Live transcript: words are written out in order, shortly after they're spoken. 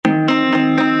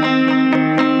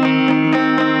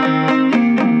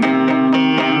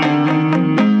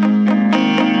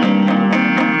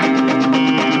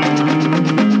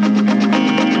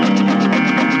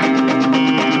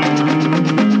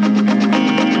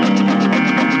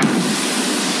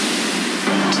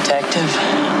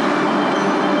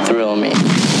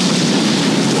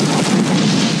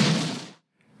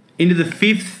into the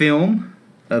 5th film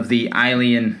of the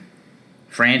Alien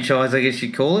franchise, I guess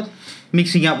you'd call it.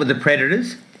 Mixing up with the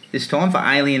Predators this time for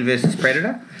Alien versus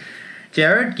Predator.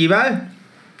 Jared, Gibbo,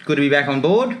 good to be back on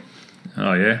board.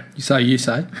 Oh, yeah. You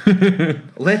say.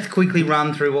 Let's quickly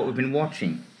run through what we've been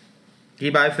watching.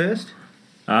 Gibbo first.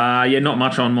 Not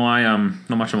much on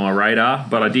my radar,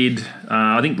 but I did.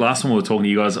 I think last time we were talking to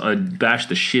you guys, I bashed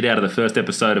the shit out of the first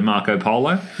episode of Marco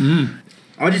Polo.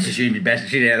 I just assumed you'd bash the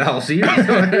shit out of the whole series.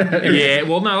 Yeah,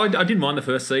 well, no, I didn't mind the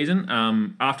first season.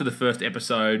 After the first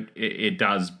episode, it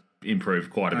does improve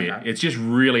quite a bit. It's just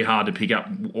really hard to pick up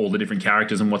all the different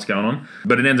characters and what's going on,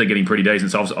 but it ends up getting pretty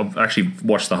decent. So I've actually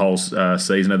watched the whole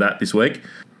season of that this week,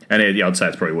 and I'd say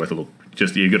it's probably worth a look.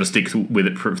 Just you've got to stick with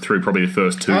it through probably the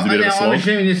first two. Is a bit of a slog. I'm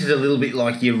assuming this is a little bit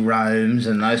like your Romes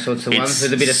and those sorts of ones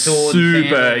with a bit of sword.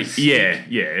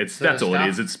 That's all it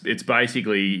is. It's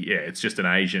basically it's just an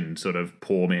Asian sort of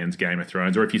poor man's Game of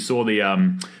Thrones. Or if you saw the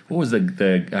what was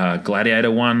the Gladiator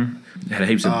one? It had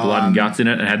heaps of blood and guts in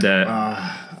it, and had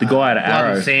the guy had an arrow.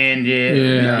 Blood and sand,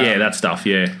 yeah, that stuff.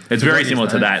 Yeah, it's very similar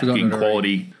to that in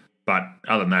quality. But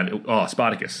other than that,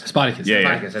 Spartacus. Spartacus,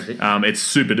 that's it. It's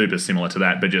super duper similar to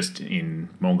that, but just in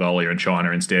Mongolia and China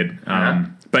instead.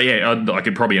 But yeah, I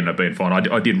could probably end up being fine.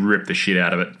 I did rip the shit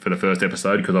out of it for the first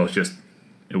episode because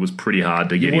it was pretty hard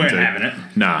to get into. You weren't having it?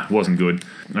 Nah, it wasn't good.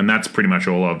 And that's pretty much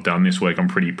all I've done this week. I'm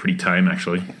pretty tame,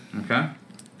 actually. Okay.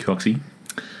 Coxie?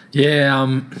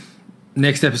 Yeah,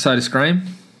 next episode of Scream.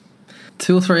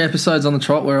 2 or 3 episodes on the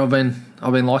trot where I've been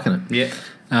liking it. Yeah.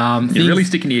 You're really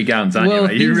sticking to your guns, aren't you,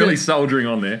 mate? You're really soldiering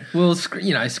on there. Well,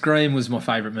 Scream was my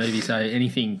favourite movie, so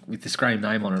anything with the Scream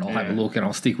name on it, I'll have a look and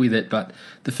I'll stick with it. But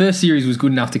the first series was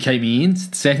good enough to keep me in. The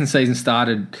second season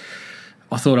started,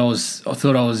 I thought I was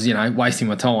wasting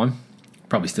my time.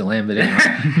 Probably still am, but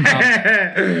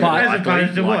anyway. But as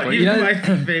opposed to what? You know,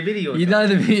 wasted fair video. You know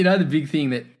the big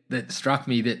thing that struck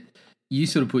me that you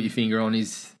sort of put your finger on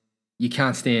is you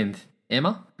can't stand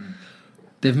Emma.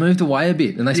 They've moved away a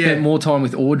bit, and they spent more time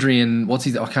with Audrey and what's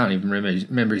his? I can't even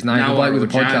remember his name. Noah, the bloke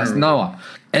with the podcast, Noah.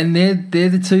 And they're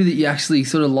the two that you actually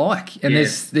sort of like. And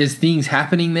there's things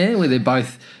happening there where they're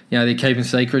both, they're keeping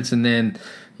secrets, and then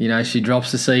she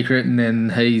drops the secret, and then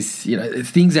he's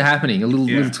things are happening,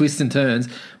 little twists and turns.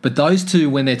 But those two,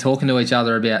 when they're talking to each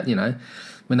other about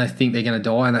when they think they're going to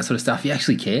die and that sort of stuff, you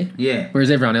actually care. Yeah.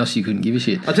 Whereas everyone else, you couldn't give a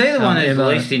shit. I'll tell you the one that's the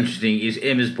least interesting is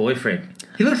Emma's boyfriend.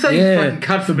 He looks like he's fucking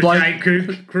cut from a Jake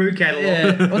Crew catalogue.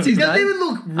 Yeah. What's his name? He doesn't even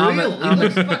look real. He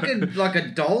looks fucking like a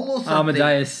doll or something.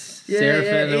 Amadeus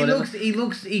Seraphim or whatever.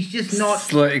 He's just not...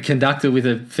 It's like a conductor with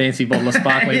a fancy bottle of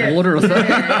sparkling water or something.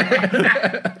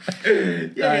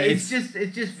 It's just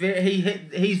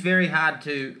he's very hard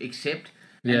to accept.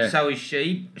 Yeah. And so is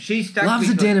she. She's stuck. Loves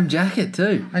a denim jacket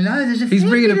too. I know. He's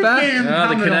bringing it back.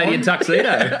 The Canadian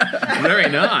tuxedo. Very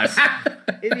nice.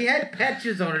 If he had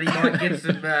patches on it, he might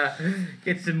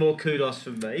get some more kudos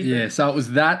from me. Yeah. So it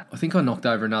was that. I think I knocked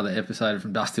over another episode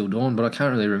from Dusk Till Dawn, but I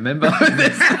can't really remember.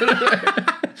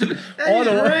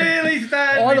 Either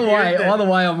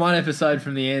way, I'm one episode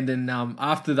from the end, and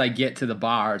after they get to the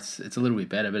bar, it's a little bit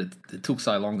better, but it took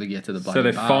so long to get to the bar. So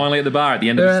they're finally at the bar at the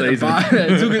end of the season.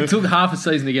 It took half a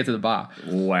season to get to the bar.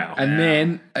 Wow. And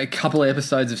then a couple of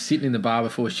episodes of sitting in the bar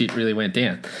before shit really went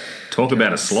down. Talk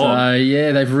about a slog. So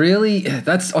yeah, they've really.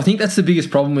 I think that's the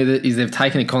biggest problem with it is they've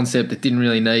taken a concept that didn't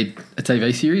really need a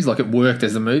TV series. Like it worked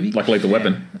as a movie. Like Lethal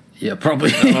Weapon. Yeah,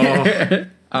 probably. Sad.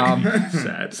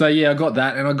 So yeah, I got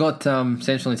that, and I got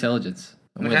Central Intelligence.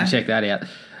 I went and checked that out.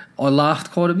 I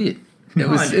laughed quite a bit.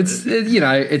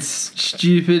 It's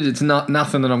stupid. It's not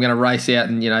nothing that I'm going to race out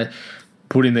and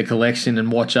put in the collection and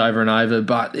watch over and over.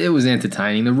 But it was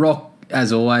entertaining. The Rock,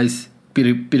 as always,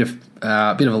 bit of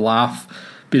a laugh,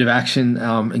 bit of action,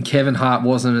 and Kevin Hart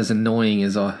wasn't as annoying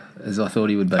as I thought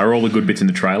he would be. Are all the good bits in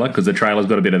the trailer? Because the trailer's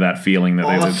got a bit of that feeling that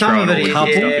they're throwing all this stuff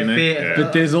in there.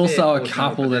 But there's also a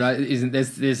couple that isn't.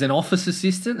 There's an office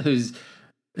assistant who's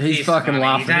he's fucking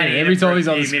laughing every time he's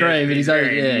on the screen. But he's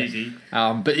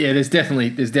but yeah, there's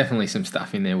definitely some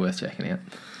stuff in there worth checking out.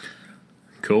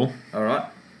 Cool. All right,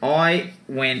 I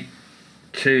went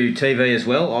to TV as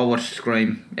well. I watched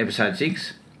Scream episode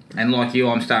 6, and like you,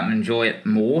 I'm starting to enjoy it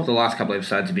more. The last couple of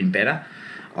episodes have been better.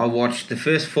 I watched the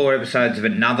first 4 episodes of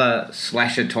another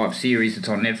slasher type series that's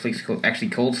on Netflix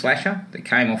called Slasher, that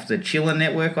came off the Chiller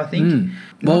network, I think.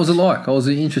 What was it like? I was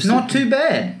interested. Not too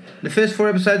bad. The first 4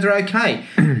 episodes are okay.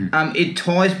 It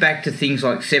ties back to things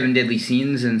like 7 Deadly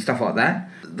Sins and stuff like that.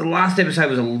 The last episode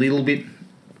was a little bit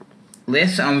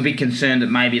less. I'm a bit concerned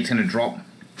that maybe it's going to drop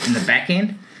in the back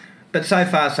end. But so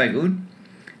far, so good.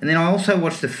 And then I also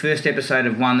watched the first episode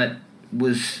of one that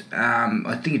was,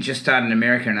 I think it just started in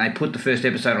America, and they put the first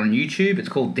episode on YouTube. It's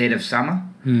called Dead of Summer,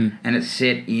 and it's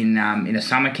set in a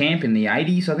summer camp in the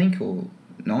 80s, I think, or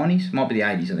 90s. Might be the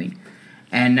 80s, I think.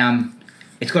 And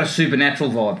it's got a supernatural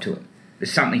vibe to it.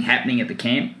 There's something happening at the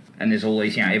camp, and there's all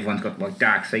these, everyone's got like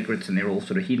dark secrets, and they're all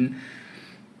sort of hidden.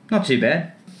 Not too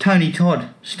bad. Tony Todd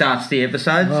starts the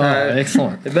episode, so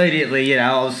excellent. Immediately,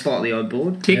 I was slightly on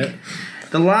board. Tick. Yep.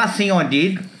 The last thing I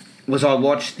did was I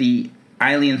watched the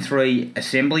Alien 3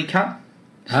 assembly cut.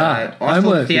 So I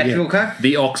saw the theatrical cut.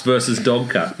 The ox versus dog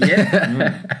cut.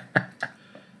 Yeah.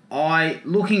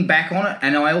 Looking back on it,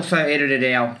 and I also edited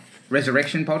our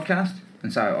Resurrection podcast,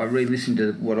 and so I re-listened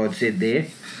to what I'd said there.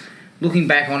 Looking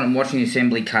back on it and watching the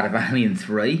assembly cut of Alien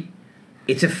 3,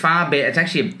 it's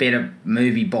actually a better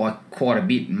movie by quite a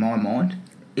bit in my mind.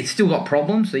 It's still got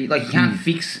problems. You can't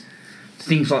fix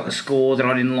things like the score that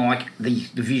I didn't like, the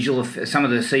visual of some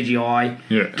of the CGI.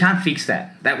 Yeah. Can't fix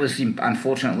that. That was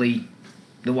unfortunately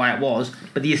the way it was.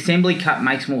 But the assembly cut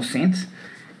makes more sense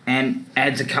and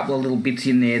adds a couple of little bits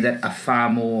in there that are far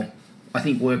more, I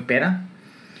think, work better.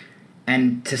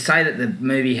 And to say that the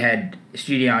movie had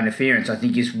studio interference, I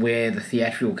think, is where the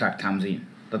theatrical cut comes in.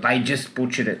 That they just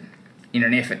butchered it in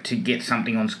an effort to get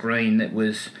something on screen that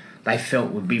they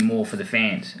felt would be more for the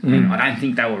fans. And I don't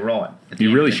think they were right.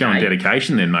 You're really showing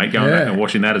dedication then, mate, going back and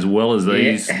watching that as well as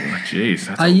these. Jeez,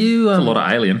 that's a lot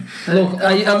of Alien.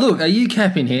 Are you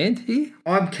cap in hand here?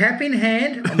 I'm cap in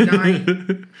hand. I'm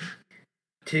going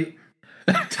to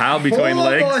tail between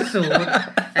legs. My sword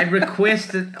and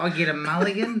request that I get a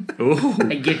mulligan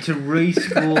and get to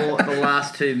rescore the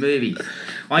last two movies.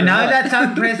 I know that's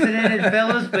unprecedented,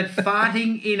 fellas, but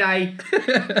farting in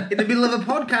the middle of a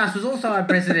podcast was also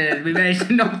unprecedented. We managed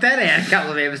to knock that out a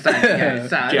couple of episodes ago.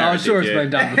 So I'm sure it's been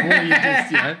done before. You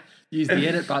just use the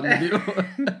edit button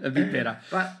a bit better.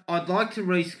 But I'd like to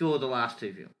rescore the last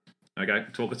two films. Okay,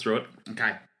 talk us through it.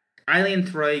 Okay, Alien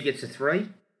 3 gets a 3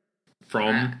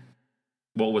 from.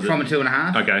 What was it? From a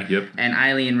 2.5. Okay, yep. And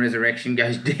Alien Resurrection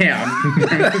goes down.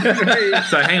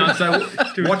 So hang on. So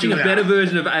watching a better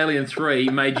version of Alien 3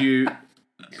 made you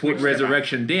put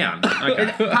Resurrection down.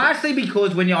 Okay. Partially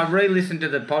because when I re-listened to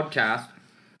the podcast,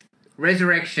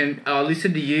 Resurrection, I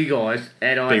listened to you guys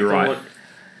and I thought,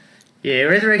 yeah,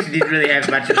 Resurrection didn't really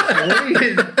have much of a story at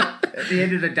the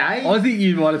end of the day. I think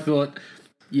you might have thought,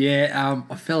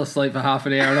 I fell asleep for half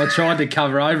an hour and I tried to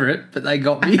cover over it, but they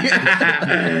got me.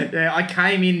 Yeah, I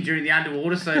came in during the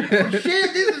underwater scene. Oh, shit,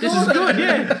 this is awesome. Good,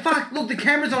 yeah. Fuck, look, the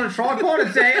camera's on a tripod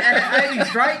and aiming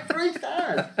straight, 3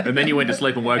 stars. And then you went to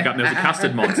sleep and woke up and there was a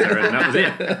custard monster and that was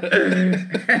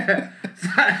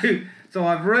it. So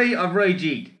I've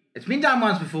rejigged. It's been done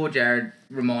once before, Jared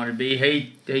reminded me.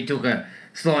 He took a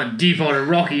slight dip on a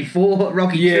Rocky 2.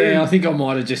 Yeah, I think I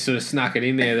might have just sort of snuck it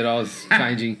in there that I was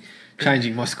changing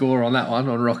my score on that one,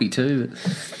 on Rocky 2. But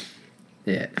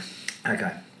yeah.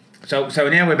 Okay. So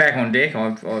now we're back on deck.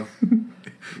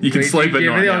 You can sleep at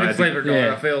night. I can sleep at night.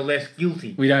 I feel less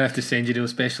guilty. We don't have to send you to a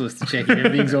specialist to check if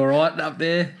everything's all right up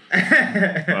there.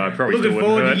 Well, probably looking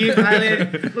forward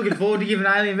to giving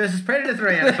Alien versus Predator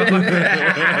 3 out of 5.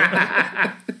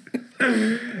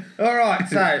 All right,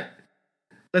 so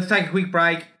let's take a quick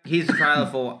break. Here's the trailer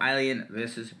for Alien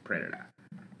versus Predator.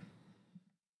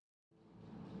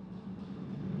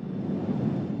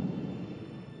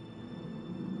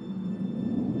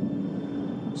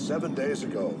 Seven days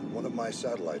ago, one of my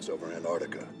satellites over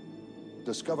Antarctica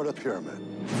discovered a pyramid.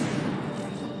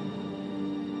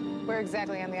 Where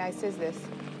exactly on the ice is this?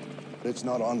 It's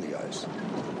not on the ice.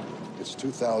 It's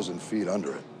 2,000 feet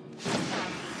under it.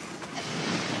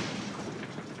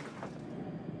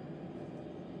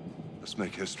 Let's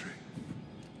make history.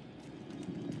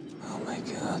 Oh my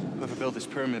God. Whoever built this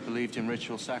pyramid believed in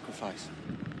ritual sacrifice.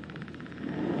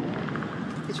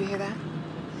 Did you hear that?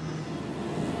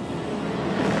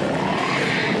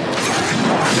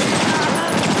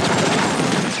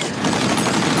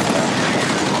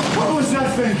 What was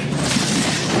that thing?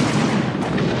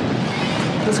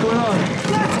 What's going on?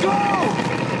 Let's go!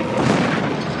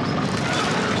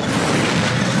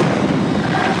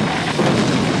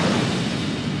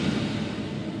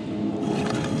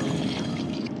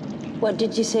 What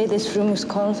did you say this room was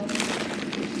called?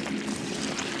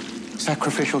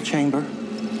 Sacrificial chamber.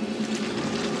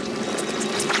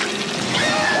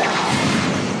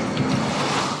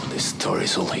 This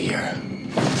story's all here.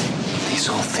 This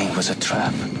whole thing was a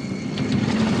trap.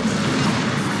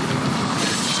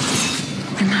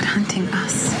 They're not hunting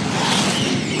us.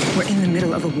 We're in the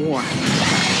middle of a war.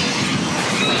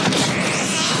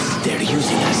 They're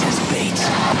using us as bait.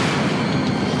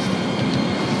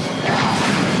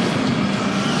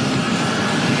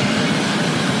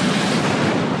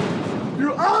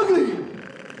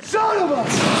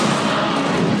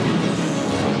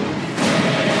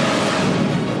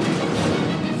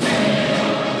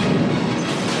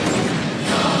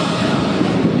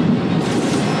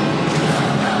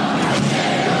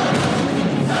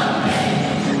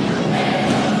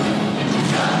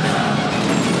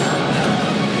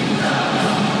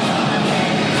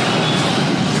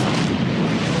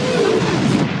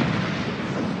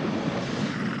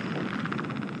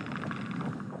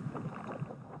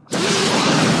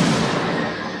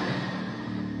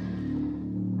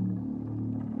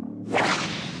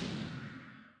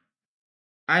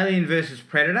 Alien vs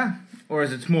Predator, or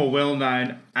as it's more well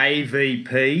known,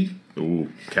 AVP.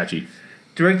 Ooh, catchy.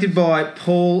 Directed by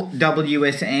Paul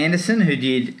W.S. Anderson, who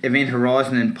did Event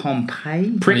Horizon and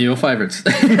Pompeii. One of your favourites.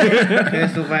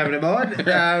 Personal favourite of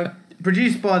mine.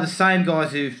 Produced by the same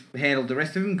guys who've handled the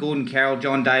rest of them, Gordon Carroll,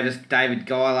 John Davis, David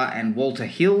Giler and Walter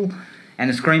Hill. And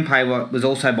the screenplay was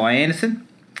also by Anderson.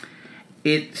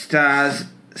 It stars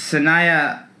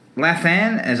Sanaya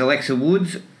Lathan as Alexa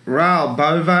Woods, Raoul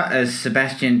Bova as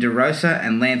Sebastian DeRosa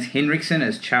and Lance Henriksen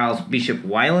as Charles Bishop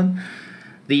Whalen.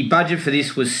 The budget for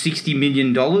this was $60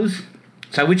 million,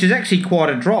 so which is actually quite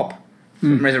a drop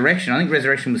from Resurrection. I think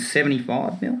Resurrection was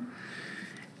 $75 million.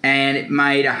 And it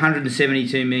made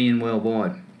 $172 million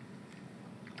worldwide.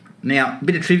 Now, a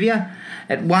bit of trivia.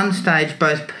 At one stage,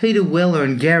 both Peter Weller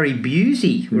and Gary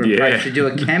Busey were approached to do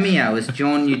a cameo as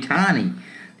John Yutani,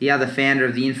 the other founder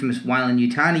of the infamous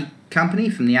Weyland-Yutani company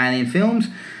from the Alien films,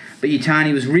 but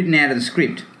Yutani was written out of the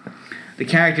script. The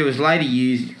character was later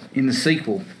used in the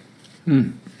sequel.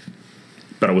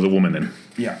 But it was a woman then.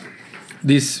 Yeah.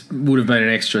 This would have been an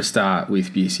extra star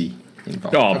with Busey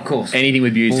involved. Oh, of course. Anything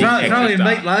with Busey. Throw in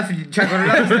meatloaf and you chuck on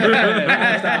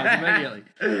it. Stars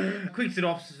immediately. Quick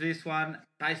synopsis of this one.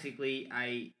 Basically,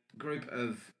 a group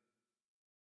of,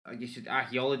 I guess,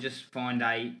 archaeologists find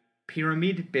a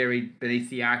pyramid buried beneath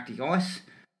the Arctic ice,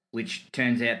 which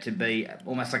turns out to be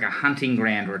almost like a hunting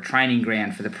ground or a training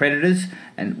ground for the predators,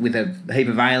 and with a heap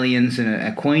of aliens and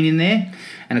a queen in there.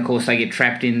 And of course, they get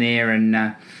trapped in there,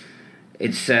 and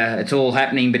it's all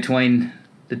happening between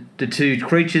the two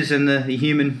creatures and the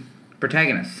human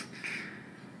protagonists.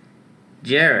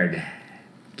 Jared,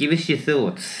 give us your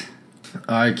thoughts.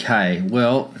 Okay,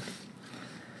 well,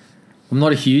 I'm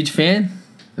not a huge fan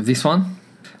of this one.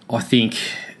 I think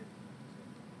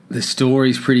the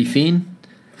story's pretty thin.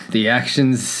 The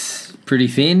action's pretty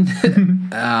thin.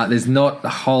 There's not a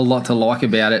whole lot to like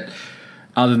about it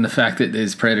other than the fact that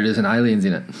there's predators and aliens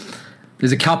in it.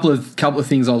 There's a couple of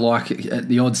things I like,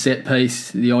 the odd set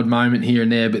piece, the odd moment here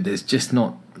and there, but there's just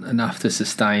not enough to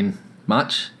sustain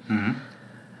much. Mm-hmm.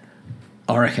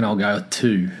 I reckon I'll go with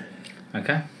 2.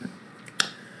 Okay.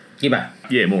 Gibbo.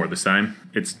 Yeah, more of the same.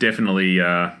 It's definitely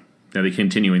they're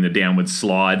continuing the downward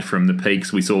slide from the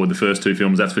peaks we saw with the first 2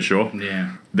 films, that's for sure.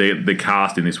 Yeah. The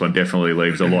cast in this one definitely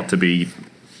leaves a lot to be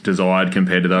desired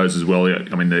compared to those as well.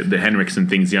 I mean, the Henriksen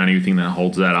thing's the only thing that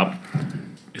holds that up.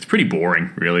 It's pretty boring,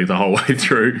 really, the whole way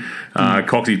through.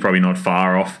 Coxie's probably not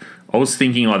far off. I was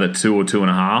thinking either 2 or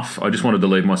 2.5. I just wanted to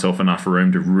leave myself enough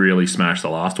room to really smash the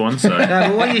last one. So No,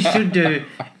 but what you should do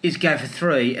is go for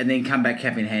 3 and then come back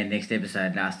cap in hand next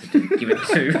episode and ask to give it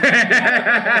 2.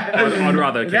 I'd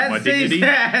rather keep my dignity.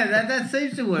 That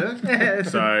seems to work.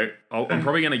 So I'm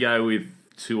probably going to go with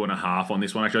 2.5 on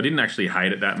this one. Actually, I didn't actually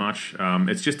hate it that much.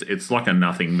 It's like a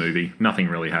nothing movie. Nothing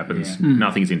really happens. Yeah.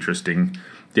 Nothing's interesting.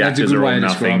 The That's a actors good are way all of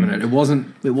nothing. describing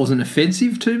it. It wasn't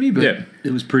offensive to me, but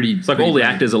it was pretty. It's like all the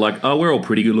actors are like, oh, we're all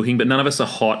pretty good looking, but none of us are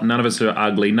hot, none of us are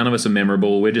ugly, none of us are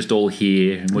memorable. We're just all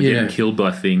here and we're getting killed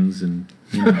by things, and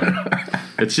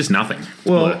it's just nothing.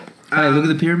 Well, hey, look at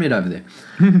the pyramid over there.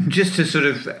 just to sort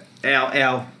of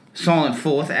our silent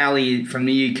fourth, Ali from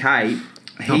the UK.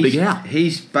 Big Al.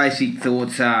 His basic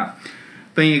thoughts are,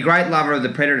 being a great lover of the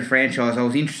Predator franchise, I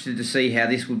was interested to see how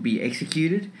this would be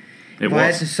executed. If I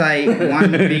had to say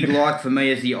one big like for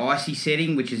me is the icy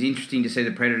setting, which is interesting to see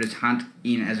the predators hunt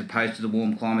in as opposed to the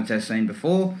warm climates as seen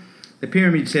before. The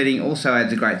pyramid setting also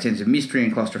adds a great sense of mystery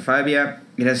and claustrophobia.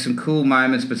 It has some cool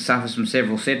moments but suffers from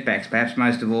several setbacks, perhaps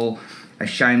most of all a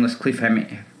shameless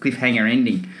cliffhanger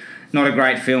ending. Not a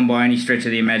great film by any stretch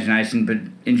of the imagination, but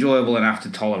enjoyable enough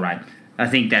to tolerate. I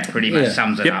think that pretty much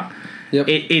sums it up. Yep.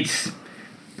 It's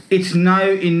in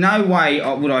no way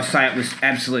would I say it was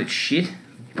absolute shit.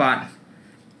 But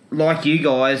like you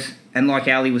guys, and like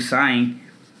Ali was saying,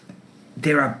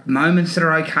 there are moments that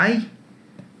are okay,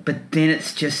 but then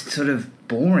it's just sort of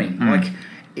boring. Like,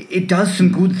 it does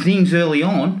some good things early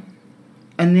on,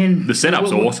 and then... The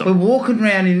setup's awesome. We're walking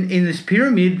around in this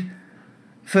pyramid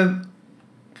for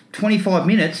 25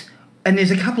 minutes, and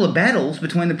there's a couple of battles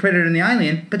between the Predator and the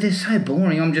Alien, but they're so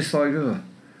boring, I'm just like, ugh.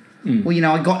 Well,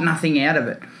 I got nothing out of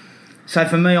it. So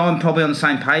for me, I'm probably on the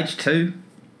same page too.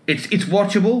 It's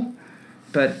watchable,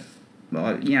 but,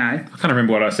 I can't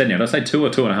remember what I said now. Did I say 2 or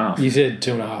 2.5? You said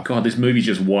 2.5. God, this movie's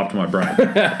just wiped my brain.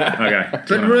 Okay.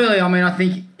 But really, I mean, I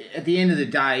think at the end of the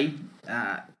day,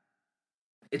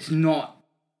 it's not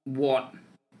what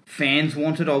fans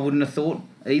wanted, I wouldn't have thought,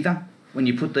 either, when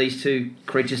you put these two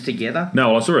creatures together.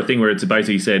 No, I saw a thing where it's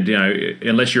basically said,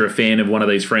 unless you're a fan of one of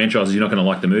these franchises, you're not going to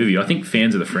like the movie. I think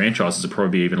fans of the franchises will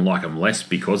probably even like them less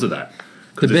because of that.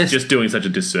 Because it's just doing such a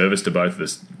disservice to both of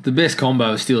us. The best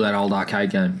combo is still that old arcade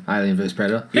game, Alien vs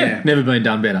Predator. Yeah. Never been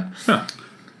done better. Huh.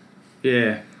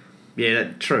 Yeah,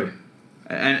 that's true.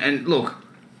 And look,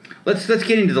 let's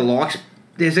get into the likes.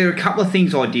 There are a couple of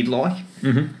things I did like.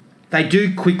 Mm-hmm. They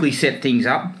do quickly set things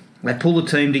up. They pull the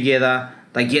team together.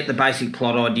 They get the basic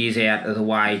plot ideas out of the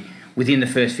way within the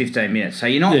first 15 minutes. So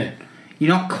you're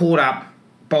not caught up,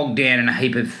 bogged down in a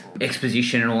heap of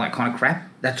exposition and all that kind of crap.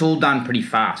 That's all done pretty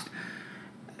fast.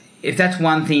 If that's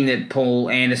one thing that Paul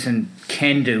Anderson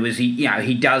can do, is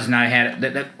he does know how to,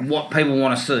 that what people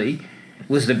want to see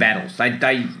was the battles.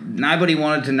 Nobody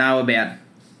wanted to know about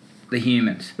the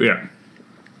humans. Yeah.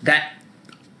 That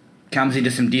comes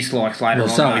into some dislikes later on.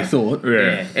 Well, so we thought.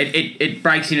 Yeah. It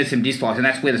breaks into some dislikes, and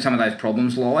that's where some of those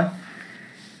problems lie.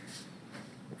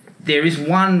 There is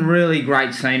one really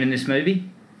great scene in this movie,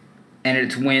 and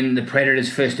it's when the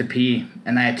Predators first appear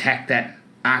and they attack that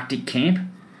Arctic camp,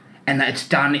 and it's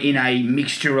done in a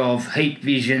mixture of heat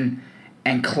vision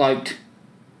and cloaked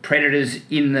Predators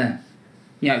in the,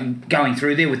 going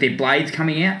through there with their blades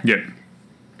coming out. Yep.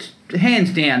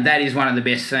 Hands down, that is one of the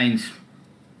best scenes.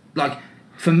 Like,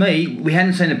 for me, we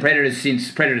hadn't seen the Predators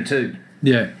since Predator 2.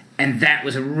 Yeah. And that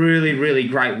was a really, really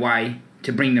great way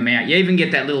to bring them out. You even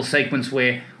get that little sequence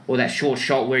or that short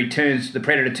shot where the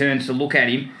Predator turns to look at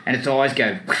him and its eyes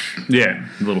go... Yeah,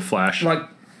 a little flash. Like,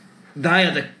 they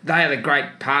are the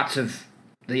great parts of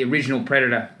the original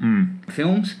Predator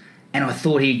films, and I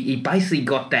thought he basically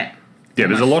got that. Yeah,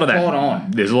 there's a lot of that. Spot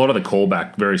on. There's a lot of the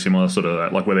callback, very similar sort of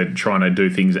that, like where they're trying to do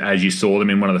things as you saw them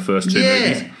in one of the first two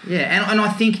movies. Yeah, and I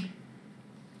think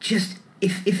just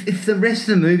if the rest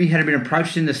of the movie had been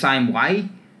approached in the same way,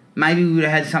 maybe we would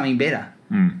have had something better.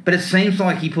 But it seems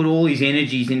like he put all his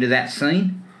energies into that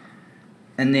scene,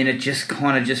 and then it just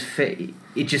kind of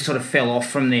it just sort of fell off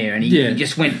from there, and he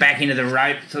just went back into the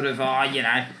rope, sort of,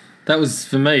 That was,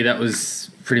 for me, that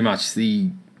was pretty much the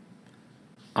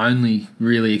only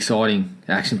really exciting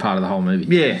action part of the whole movie.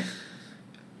 Yeah.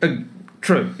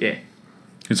 True, yeah.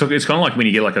 It's kind of like when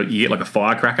you get like a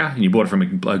firecracker and you bought it from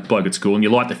a bloke at school and you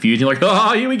light the fuse and you're like,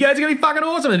 oh, here we go, it's going to be fucking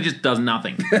awesome, and it just does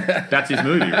nothing. That's his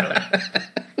movie, really.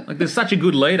 Like, there's such a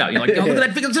good lead up. You're like, oh, look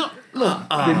at that figure. Look,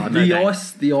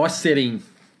 the ice setting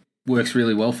works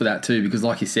really well for that too, because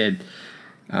like you said,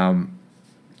 the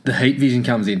heat vision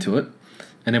comes into it,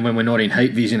 and then when we're not in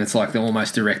heat vision, it's like the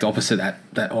almost direct opposite,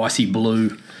 that icy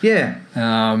blue. Yeah.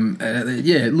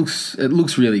 It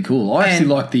looks really cool. I actually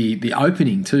like the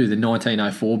opening too, the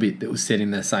 1904 bit that was set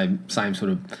in the same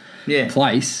sort of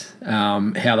place.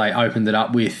 How they opened it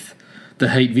up with the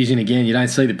heat vision again. You don't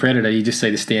see the Predator, you just see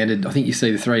the standard. I think you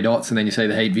see the 3 dots, and then you see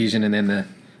the heat vision, and then the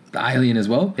alien as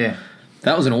well. Yeah.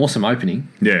 That was an awesome opening.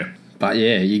 Yeah. But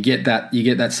yeah, you get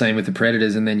that scene with the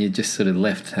Predators, and then you're just sort of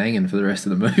left hanging for the rest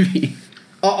of the movie.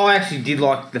 I actually did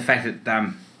like the fact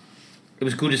that it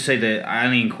was good to see the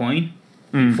Alien Queen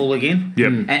full again.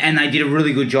 Yep. And they did a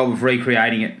really good job of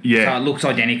recreating it. Yeah. So it looks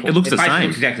identical. It looks the basically same.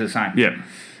 looks exactly the same. Yep.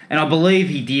 And I believe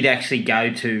he did actually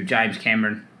go to James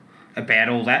Cameron about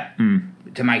all that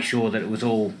to make sure that it was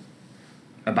all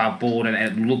above board and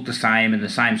it looked the same and the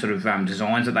same sort of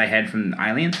designs that they had from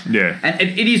Aliens. Yeah. And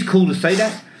it is cool to see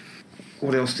that.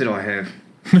 What else did I have?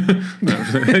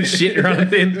 Shit right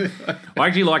then. I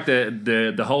actually like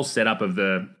the whole setup of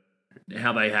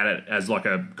how they had it as like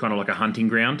a kind of like a hunting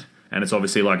ground, and it's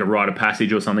obviously like a rite of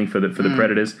passage or something for the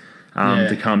Predators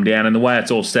to come down, and the way it's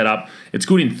all set up, it's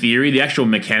good in theory. The actual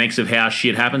mechanics of how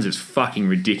shit happens is fucking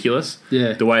ridiculous.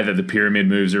 Yeah. The way that the pyramid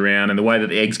moves around and the way that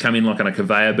the eggs come in like on a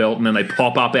conveyor belt and then they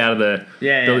pop up out of the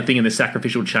thing in the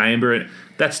sacrificial chamber.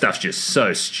 That stuff's just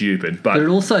so stupid. But it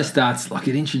also starts, like,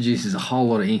 it introduces a whole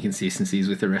lot of inconsistencies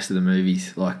with the rest of the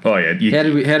movies. Like, oh yeah,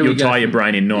 you'll tie your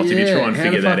brain in knots if you try and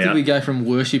figure that out. How the fuck did we go from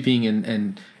worshipping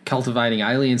and cultivating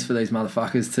aliens for these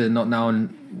motherfuckers to not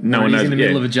knowing no one knows in the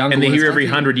middle of a jungle? And they're here every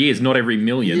 100 years, not every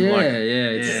million.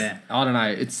 I don't know.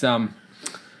 It's it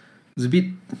was a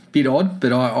bit odd,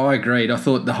 but I agreed. I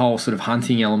thought the whole sort of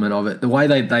hunting element of it, the way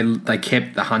they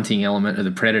kept the hunting element of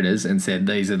the Predators and said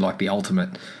these are like the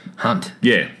ultimate hunt.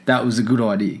 Yeah. That was a good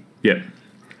idea. Yeah.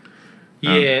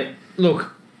 Yeah.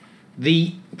 Look,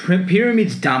 the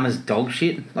pyramid's dumb as dog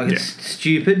shit. Like, it's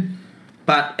stupid,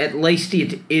 but at least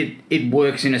it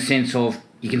works in a sense of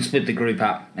you can split the group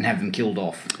up and have them killed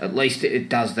off. At least it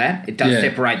does that. It does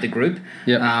separate the group.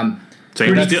 Yeah. So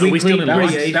are we still in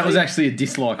likes? That was actually a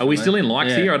dislike. Are we still in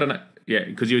likes here? I don't know. Yeah,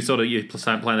 because you're playing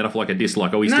that off like a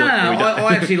dislike. Are we still?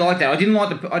 I actually like that. I didn't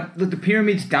like the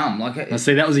pyramid's dumb. Like, I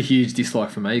see, that was a huge dislike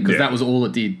for me because that was all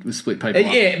it did was split people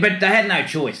up. Yeah, but they had no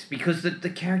choice because the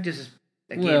characters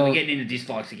Again, Well- we're getting into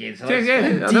dislikes again. So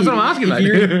That's what I'm asking, mate.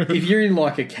 If you're in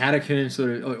like a catacomb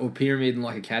sort of, or pyramid and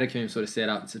like a catacomb sort of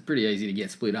setup, it's pretty easy to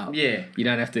get split up. Yeah. You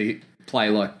don't have to play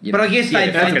like. You But know, I guess they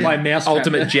have to fucking- play mouse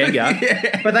Ultimate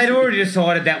Jenga. But they'd already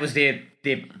decided that was their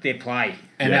play.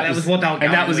 And that was what they were going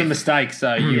And that was a with. mistake.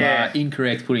 So you Yeah. are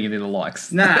incorrect putting it in the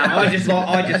likes. No, I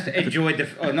just enjoyed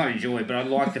not enjoyed, but I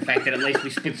liked the fact that at least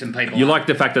we split some people. You up. like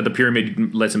the fact that the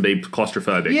pyramid lets them be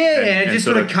claustrophobic. Yeah, and just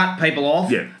sort of cut people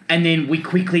off. Yeah. And then we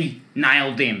quickly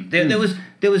nailed them. There was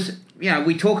we'll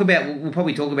probably talk about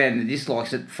in the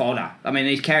dislikes that fodder. I mean,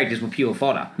 these characters were pure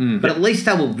fodder. But at least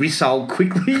they were resold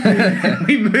quickly.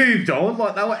 We moved on.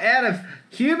 Like they were out of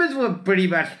humans were pretty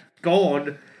much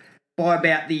gone by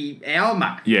about the hour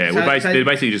mark. Yeah, So- they're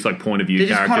basically just like point of view they're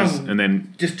just characters, kind of and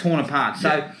then just torn apart.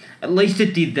 So at least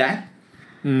it did that.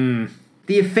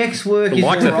 The effects work the is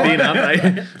likes are alright. thin,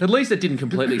 aren't they? At least it didn't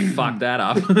completely fuck that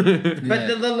up. But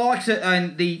the likes are,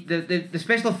 and the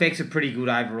special effects are pretty good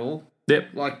overall. Yep.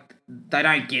 Like they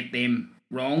don't get them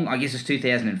wrong. I guess it's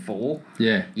 2004.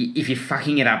 Yeah. If you're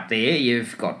fucking it up there,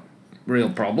 you've got real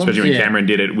problems. Especially when Yeah. Cameron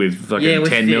did it with fucking with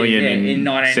 10 million in in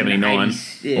 79.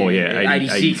 1980s, Or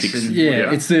 86. 86 and-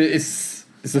 Yeah, it's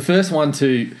the first one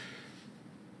to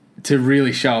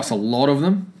really show us a lot of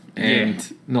them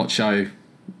and not show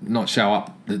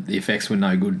up that the effects were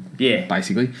no good. Yeah.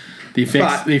 basically, the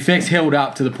effects held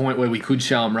up to the point where we could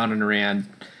show them running around,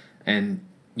 and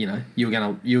you know you were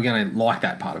gonna like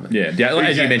that part of it. Yeah, as you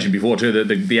Exactly. mentioned before too,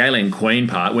 the alien queen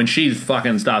part, when she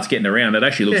fucking starts getting around, it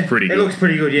actually looks pretty It good. looks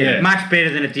pretty good, yeah. Yeah. Much better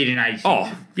than it did in 86.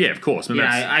 Oh, yeah, of course. I mean, You know,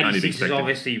 that's only to be 86 is expected.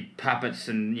 obviously puppets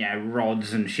and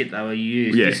rods and shit they were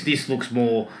used. Yeah. This looks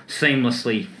more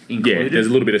seamlessly Yeah, included. there's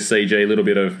a little bit of CG, a little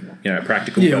bit of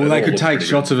practical. Yeah, but well, it they all could looks take pretty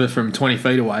shots of it from 20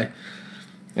 feet away,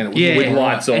 and it would with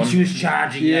lights on. And she was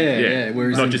charging. Yeah, good. yeah.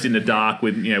 Whereas not just in the dark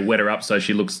with wet her up so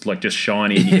she looks like just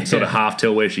shiny. You can sort of half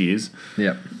tell where she is.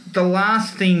 yeah, The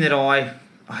last thing that I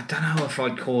don't know if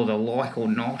I'd call it a like or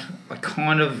not. I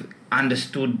kind of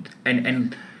understood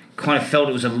and kind of felt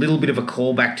it was a little bit of a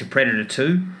callback to Predator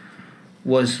 2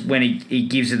 was when he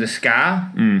gives her the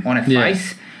scar on her Yeah.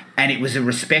 face. And it was a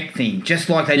respect thing, just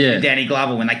like they did Yeah. with Danny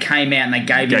Glover when they came out and they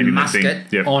gave him a the thing. musket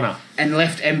Yeah. honor. and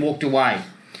left and walked away.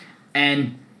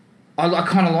 And I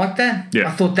kind of liked that. Yeah.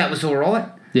 I thought that was all right.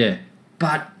 Yeah,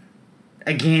 But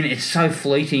again, it's so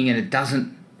fleeting and it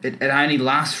doesn't. It only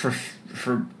lasts for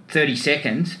 30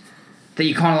 seconds that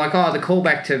you kind of like, oh, the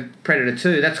callback to Predator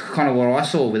 2. That's kind of what I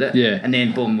saw with it. Yeah. And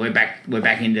then boom, we're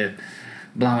back into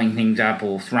blowing things up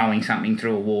or throwing something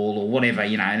through a wall or whatever,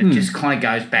 and it just kind of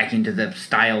goes back into the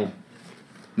stale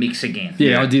mix again.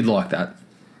 yeah, I did like that.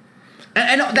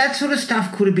 And that sort of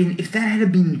stuff could have been, if that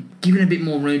had been given a bit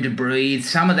more room to breathe,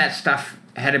 some of that stuff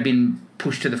had have been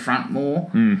pushed to the front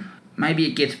more, maybe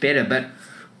it gets better. But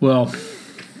Well,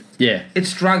 yeah, it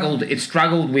struggled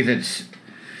with its...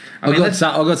 I've got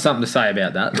something to say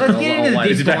about that. Let's get into the wait.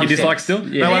 Is it back your dislike dislike still?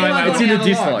 Yeah. No, wait, It's in the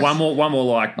dislike. One more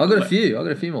like. I've got a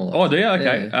few. more. Oh, do you?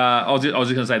 Okay. Yeah. I was just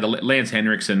going to say the Lance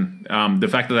Henriksen, the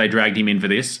fact that they dragged him in for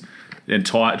this and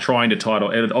trying to title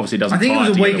it obviously doesn't. I think it tie was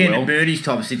a together weekend well. at Birdies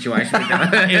type of situation with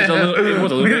that. It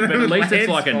was a little bit, but at least it's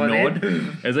like a Lance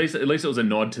nod. At least it was a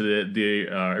nod to the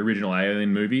original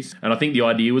Alien movies, and I think the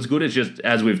idea was good. It's just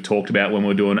as we've talked about when we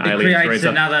we're doing Alien 3 and creates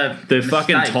stuff, another the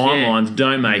fucking mistake, timelines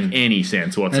don't make any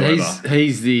sense And whatsoever.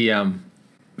 he's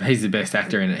the best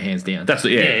actor in it, hands down. That's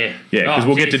Yeah. because Oh,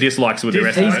 we'll get to jeez. dislikes with the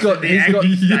rest of He's it. got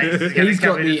He's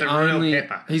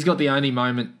the only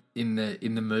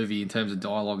in terms of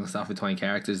dialogue and stuff between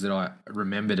characters that I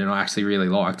remembered and I actually really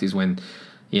liked is when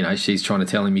she's trying to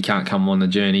tell him you can't come on the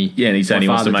journey. Yeah, and he's saying he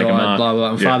wants to make a mark. Blah blah.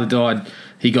 And Yeah. father died.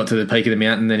 He got to the peak of the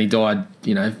mountain, then he died.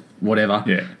 Whatever.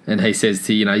 Yeah. And he says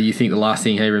to you think the last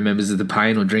thing he remembers is the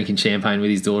pain or drinking champagne with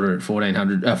his daughter at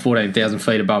 14,000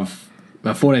 feet above.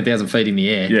 14,000 feet in the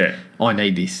air. Yeah. I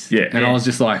need this. Yeah. And I was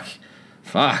just like,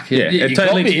 fuck. Yeah, you it got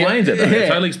totally me. explains it. Though. Yeah. It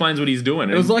totally explains what he's doing.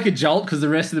 It was like a jolt because the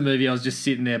rest of the movie I was just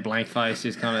sitting there blank face,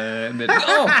 just kind of.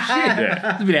 Oh shit! Yeah.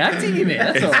 There's a bit of acting in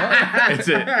there. That's all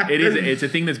right. it's a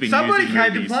thing that's been Somebody used in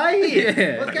came to movies. play here.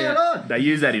 Yeah. What's going on? They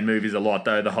use that in movies a lot,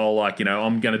 though. The whole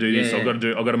I'm going to do this. Yeah. I've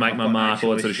got to make my got no mark,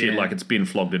 all that sort of choice, shit. yeah. Like it's been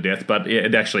flogged to death. But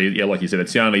it actually, like you said,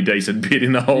 it's the only decent bit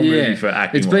in the whole movie for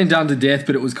acting. It's been done to death,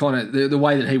 but it was kind of the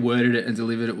way that he worded it and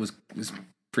delivered it was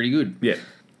pretty good. Yeah.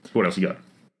 What else you got?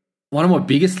 One of my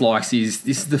biggest likes is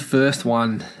this is the first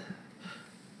one.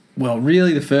 Well,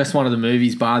 really, the first one of the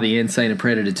movies, bar the end scene of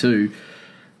Predator 2,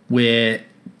 where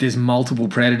there's multiple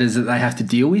predators that they have to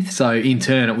deal with. So in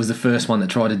turn, it was the first one that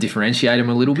tried to differentiate them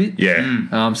a little bit.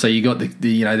 Yeah. So you got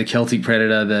the Celtic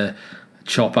predator,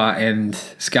 Chopper and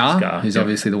Scar, who's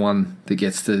obviously the one that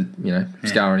gets the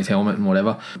Scar on his helmet and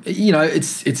whatever.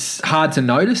 It's hard to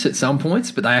notice at some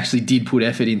points, but they actually did put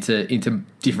effort into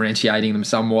differentiating them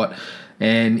somewhat,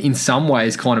 and in some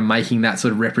ways, kind of making that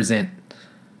sort of represent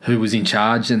who was in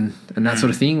charge and that sort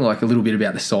of thing, like a little bit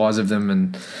about the size of them,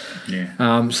 and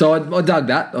so I dug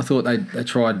that. I thought they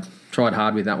tried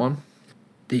hard with that one.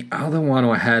 The other one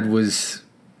I had was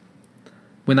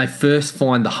when they first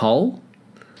find the hole.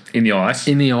 In the ice.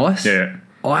 Yeah.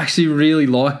 I actually really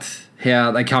liked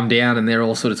how they come down and they're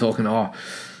all sort of talking,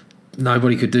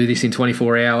 nobody could do this in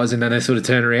 24 hours, and then they sort of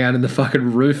turn around and the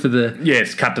fucking roof of the... Yeah,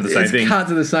 it's cut to the same thing. Cut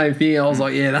to the same thing. I was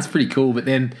like, yeah, that's pretty cool. But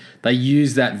then they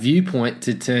use that viewpoint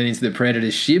to turn into the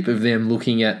Predator's ship of them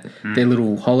looking at their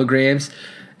little holograms.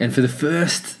 And for the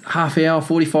first half hour,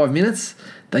 45 minutes...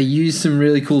 They used some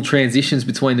really cool transitions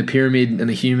between the pyramid and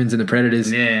the humans and the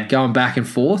predators going back and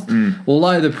forth.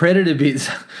 Although the predator bits,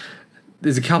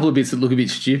 there's a couple of bits that look a bit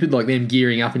stupid, like them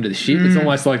gearing up into the ship. It's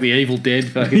almost like the Evil Dead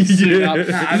fucking suit up. It's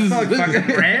like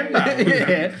fucking Rambo.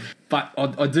 Yeah. But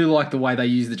I do like the way they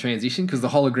use the transition because the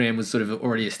hologram was sort of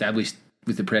already established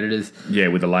with the predators. Yeah,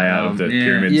 with the layout of the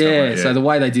pyramid. Yeah, so the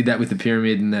way they did that with the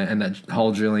pyramid and that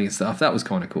hole drilling and stuff, that was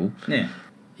kind of cool. Yeah.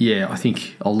 Yeah, I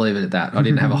think I'll leave it at that. I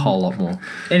didn't have a whole lot more.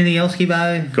 Anything else,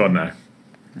 Gibbo? God, no.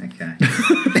 Okay.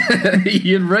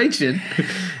 You're reaching.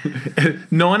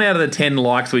 9 out of the 10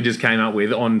 likes we just came up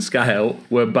with on scale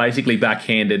were basically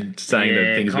backhanded, saying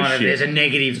that things were shit. There's a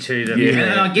negative to them. Yeah.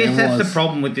 And I guess that's the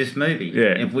problem with this movie.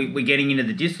 Yeah. If we're getting into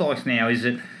the dislikes now, is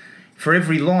that for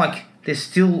every like, there's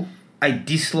still a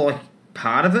dislike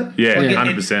part of it. Yeah,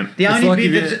 100%. The only like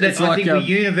bit that I like think we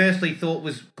universally thought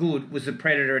was good was the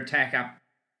Predator attack up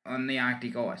on the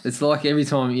Arctic ice. It's like every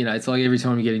time, you get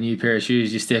a new pair of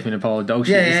shoes, you step in a pile of dog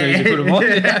shit as soon as you put them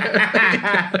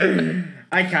on.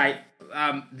 Okay,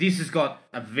 this has got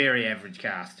a very average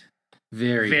cast.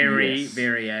 Very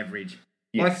average.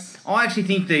 Yes. Like, I actually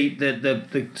think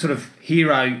the sort of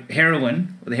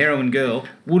heroine, or the heroine girl,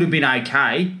 would have been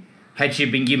okay had she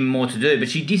been given more to do, but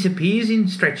she disappears in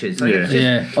stretches. Like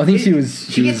I think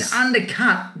she gets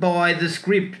undercut by the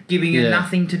script giving her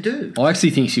nothing to do. I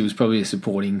actually think she was probably a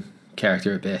supporting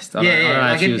character at best. I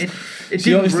don't know.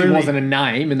 She obviously wasn't a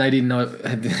name, and they didn't know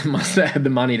must have had the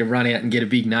money to run out and get a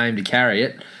big name to carry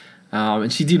it.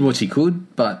 And she did what she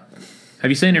could, but.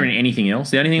 Have you seen her in anything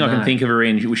else? The only thing I can think of her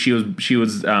in was she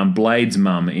was Blade's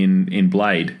mum in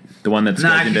Blade, the one that's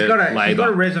goes into labour. She's got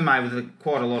a resume with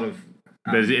quite a lot of.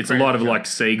 It's a lot of like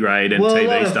C grade and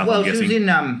TV stuff. I'm guessing.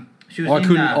 She was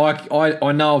in.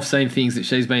 I know I've seen things that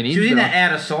she's been in. She was in that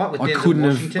Out of Sight with Denzel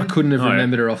Washington. I couldn't have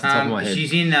remembered her off the top of my head.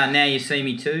 She's in Now You See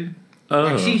Me Too. Oh.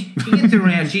 Like she gets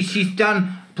around. She's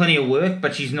done plenty of work,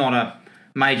 but she's not a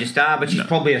major star. But she's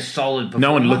probably a solid performer.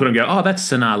 No one look at her and go, "Oh, that's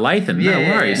Sanaa Lathan." No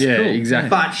worries. Yeah, cool. exactly.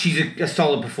 But she's a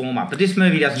solid performer. But this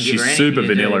movie doesn't give her anything. She's super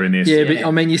vanilla in this. Yeah, but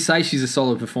I mean, you say she's a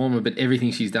solid performer, but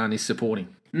everything she's done is supporting.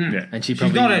 Yeah, and she's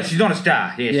not a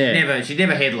star. She'd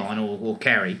never headline or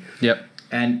carry. Yep.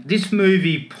 And this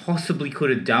movie possibly could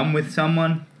have done with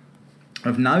someone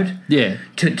of note. Yeah.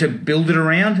 To build it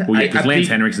around. Well, yeah, because Lance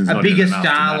Henriksen's not a bigger enough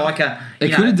star like a.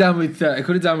 It could have done with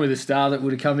a star that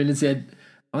would have come in and said,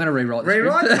 "I'm going to rewrite this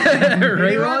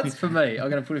rewrites for me. I'm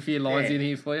going to put a few lines in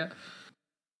here for you."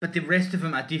 But the rest of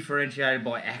them are differentiated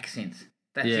by accents.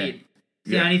 That's it. It's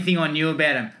the Yeah. only thing I knew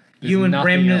about him. There's Ewan nothing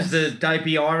Bremner's else. the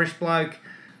dopey Irish bloke.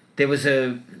 There was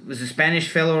a Spanish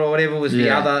fella or whatever was the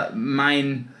other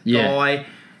main guy.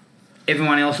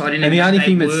 Everyone else, I didn't. And the only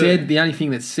thing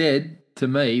that said to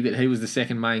me that he was the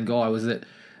second main guy was that,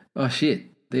 oh shit,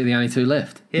 they're the only two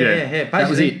left. Yeah. Basically, That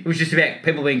was it. It was just about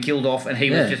people being killed off, and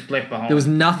he was just left behind. There was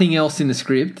nothing else in the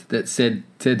script that said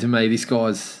to me, this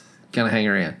guy's going to hang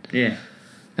around. Yeah.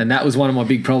 And that was one of my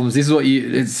big problems. This is what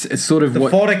it's sort of the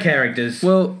fodder characters.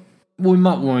 Well, we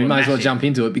might as well massive. jump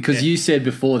into it because you said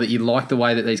before that you liked the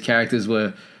way that these characters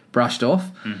were brushed off.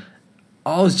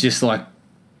 I was just like,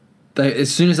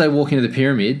 as soon as they walk into the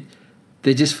pyramid,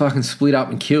 they're just fucking split up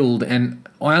and killed. And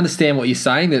I understand what you're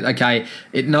saying, that, okay,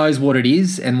 it knows what it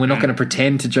is and we're not going to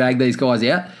pretend to drag these guys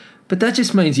out. But that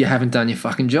just means you haven't done your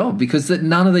fucking job because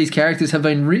none of these characters have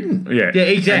been written. Yeah,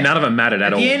 exactly. And none of them mattered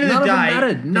at all. At the end of the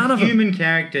day, None of them. human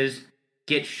characters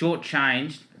get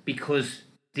shortchanged because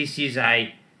this is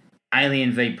a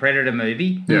Alien v Predator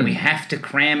movie. And we have to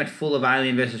cram it full of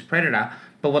Alien versus Predator.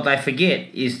 But what they forget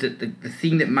is that the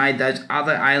thing that made those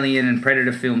other Alien and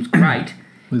Predator films great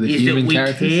is that we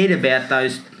cared about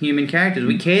those human characters.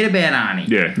 We cared about Arnie.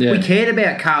 Yeah. We cared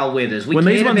about Carl Weathers. We When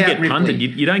cared these ones about get Ripley. punted,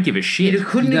 you don't give a shit. You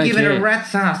couldn't have given a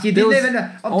rat's ass. You didn't even.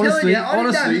 I'm honestly, telling you, I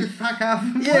didn't know who the fuck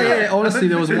up. Honestly,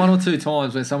 there was one or two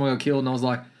times when someone got killed and I was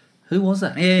like, Who was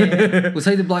that? Yeah. Was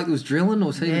he the bloke that was drilling, or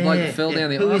was he the bloke that fell down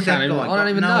the? Who I is that can't guy? even. I don't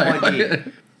even Got no know.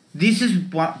 idea. This is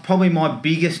probably my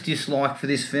biggest dislike for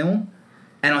this film,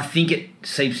 and I think it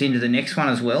seeps into the next one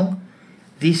as well.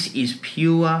 This is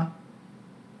pure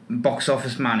box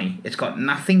office money. It's got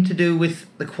nothing to do with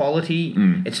the quality.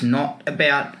 It's not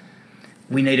about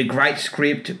we need a great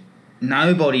script.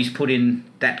 Nobody's put in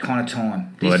that kind of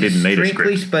time. Well, they didn't need a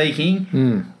strictly script. speaking,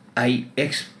 an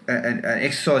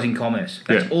exercise in commerce.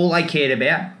 That's all they cared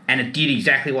about, and it did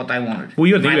exactly what they wanted. Well,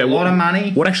 you got to Made think about a lot of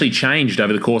money. What actually changed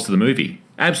over the course of the movie?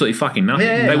 Absolutely fucking nothing.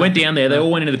 Yeah. They went down there, they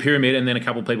all went into the pyramid, and then a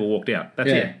couple of people walked out. That's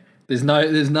it. There's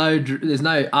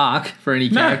no arc for any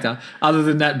character other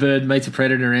than that bird meets a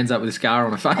predator and ends up with a scar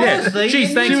on her face. Honestly,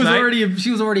 Jeez, thanks, mate. She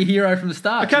was already a hero from the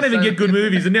start. I can't even get good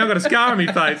movies, and now I've got a scar on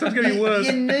my face. It's going to be worse.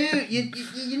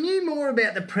 You knew more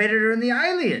about the predator and the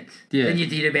aliens than you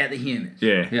did about the humans.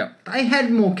 Yeah. Yeah. They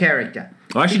had more character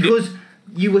because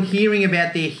you were hearing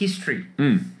about their history.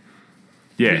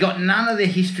 Yeah. You got none of the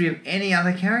history of any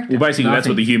other character. Well, basically, that's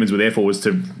what the humans were there for, was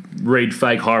to read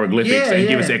fake hieroglyphics and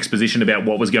give us exposition about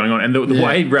what was going on. And the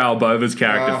way Raoul Bova's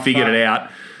character figured it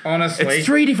out, honestly, it's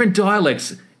 3 different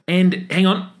dialects. And hang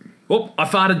on, I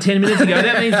farted 10 minutes ago.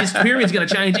 That means this period's going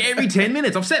to change every 10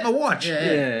 minutes. I've set my watch.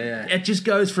 Yeah. It just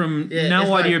goes from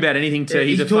no idea about anything to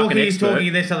he's a fucking expert. He's talking,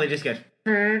 and then suddenly just goes,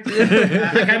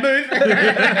 okay, move.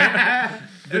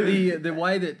 But the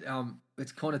way that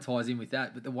it kind of ties in with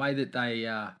that, but the way that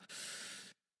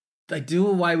they do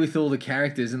away with all the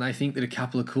characters, and they think that a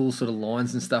couple of cool sort of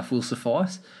lines and stuff will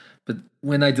suffice. But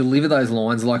when they deliver those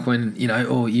lines, like when,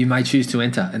 you may choose to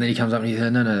enter, and then he comes up and he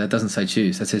says, no, that doesn't say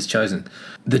choose, that says chosen.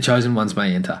 The chosen ones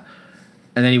may enter.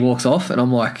 And then he walks off, and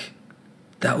I'm like,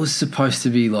 that was supposed to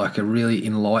be like a really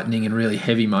enlightening and really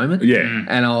heavy moment. Yeah.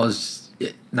 And I was,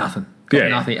 nothing. Got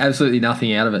nothing, absolutely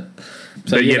nothing out of it.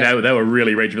 So, but they were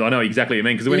really reachable. I know exactly what you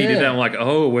mean, because when he did that, I'm like,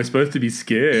 oh, we're supposed to be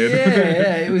scared.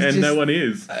 Yeah, it was and just, no one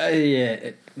is.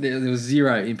 There was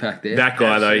zero impact there. That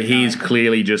guy, though, he's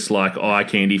clearly just like eye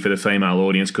candy for the female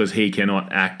audience, because he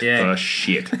cannot act for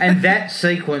shit. And that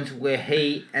sequence where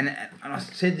and I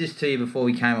said this to you before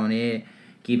we came on air,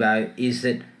 Gibbo, is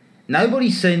that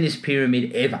nobody's seen this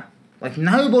pyramid ever. Like,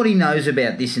 nobody knows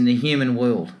about this in the human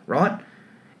world, right?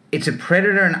 It's a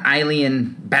predator and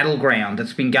alien battleground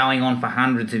that's been going on for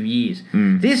hundreds of years.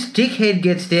 This dickhead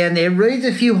gets down there, reads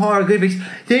a few hieroglyphics,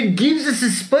 then gives us a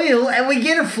spiel, and we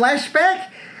get a flashback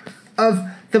of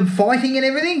them fighting and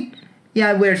everything.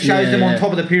 Where it shows them on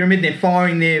top of the pyramid, they're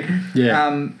firing their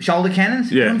shoulder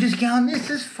cannons. Yeah. I'm just going, this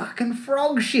is fucking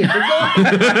frog shit. The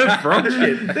guy, Frog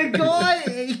shit. The guy,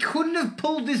 he couldn't have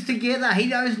pulled this together. He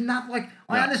knows nothing.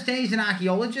 I understand he's an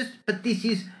archaeologist, but this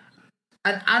is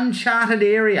an uncharted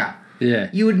area. Yeah.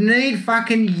 You would need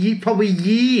probably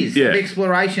years of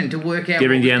exploration to work out getting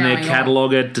what was down there, going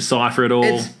catalogue it, decipher it all.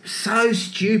 It's so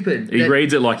stupid. He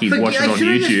reads it like he's watching on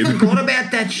YouTube. Just forgot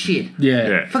about that shit.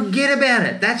 Yeah. Forget about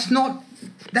it. That's not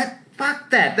that. Fuck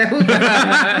that. We're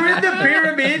in the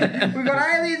pyramid. We've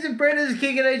got aliens and predators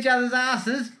kicking each other's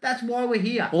asses. That's why we're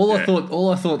here. All I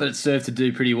thought that it served to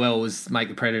do pretty well was make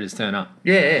the predators turn up.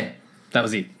 Yeah. That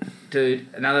was it. Dude,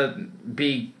 another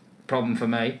big problem for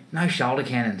me. No shoulder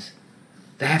cannons.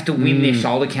 They have to win their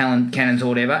shoulder cannons or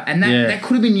whatever, and that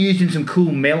could have been used in some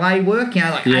cool melee work.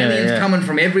 Aliens coming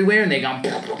from everywhere, and they're going.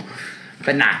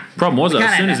 But nah. Problem was,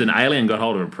 as soon as an alien got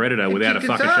hold of a predator without a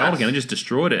fucking shoulder cannon, it just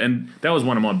destroyed it. And that was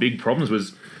one of my big problems.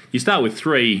 Was you start with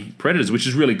 3 predators, which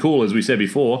is really cool, as we said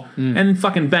before, and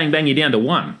fucking bang, you're down to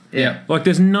 1. Yeah. Like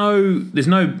there's no.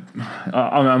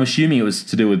 I'm assuming it was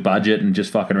to do with budget and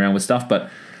just fucking around with stuff, but.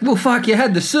 Well, fuck, you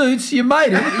had the suits, you made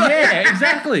it. Yeah,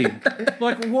 exactly.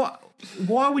 Like, what?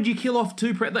 Why would you kill off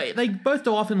 2 predators? They both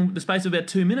die off in the space of about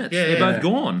 2 minutes. Yeah, They're both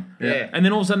gone. Yeah. And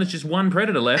then all of a sudden it's just 1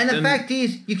 predator left. And the fact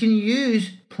is, you can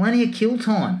use plenty of kill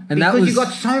time. And because you've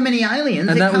got so many aliens.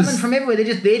 They're coming from everywhere.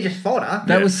 They're just fodder.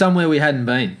 That was somewhere we hadn't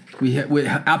been. We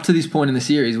up to this point in the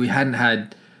series, we hadn't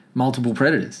had multiple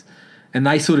predators. And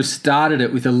they sort of started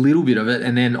it with a little bit of it.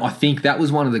 And then I think that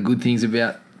was one of the good things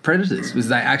about Predators, was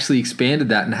they actually expanded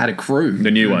that and had a crew.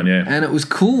 The new one, yeah. And it was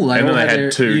cool. And then they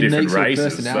had 2 different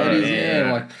races. Personalities.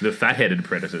 So, like the fat-headed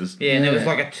predators. Yeah, and there was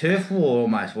like a turf war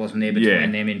almost, wasn't there,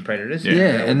 between them and Predators?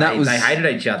 Yeah, and that was... They hated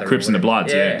each other. Crips and the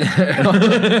Bloods,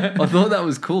 I thought that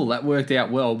was cool. That worked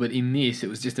out well, but in this, it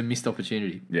was just a missed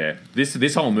opportunity. Yeah.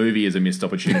 This whole movie is a missed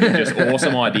opportunity. Just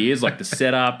awesome ideas, like the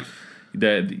setup,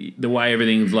 the way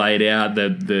everything's laid out,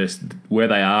 the where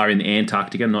they are in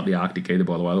Antarctica, not the Arctic either,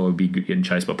 by the way. They would be getting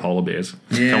chased by polar bears.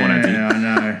 Yeah, come on, Anthony. I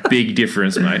know. Big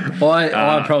difference, mate.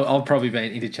 I've probably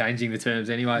been interchanging the terms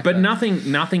anyway. But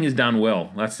nothing is done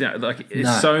well. That's like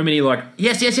so many like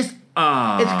yes,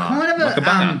 It's kind of like a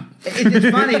banger. It's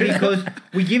funny because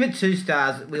we give it 2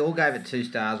 stars. We all gave it 2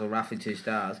 stars, or roughly 2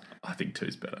 stars. I think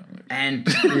 2's better. And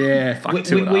Yeah. Fuck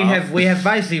 2 and a half. we have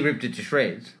basically ripped it to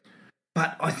shreds.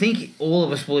 But I think all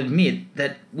of us will admit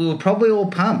that we were probably all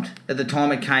pumped at the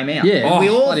time it came out. Yeah. We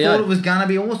all bloody thought oath. it was going to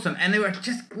be awesome. And there were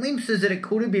just glimpses that it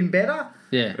could have been better.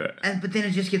 Yeah. But then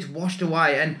it just gets washed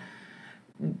away. And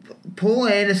Paul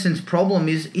Anderson's problem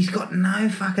is he's got no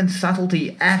fucking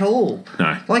subtlety at all.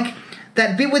 No. Like,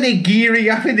 that bit where they're gearing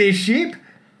up in their ship,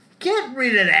 get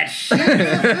rid of that shit.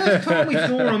 The first time we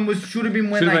saw them should have been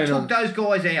when Should have they been took on-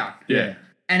 those guys out. Yeah.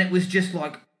 And it was just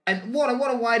like, and what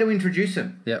a way to introduce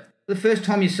them. Yep. The first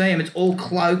time you see them, it's all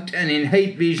cloaked and in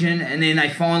heat vision, and then they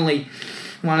finally,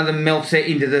 one of them melts it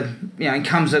into the, and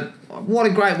comes at, what a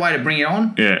great way to bring it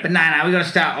on. Yeah. But no, we got to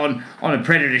start on a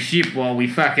Predator ship while we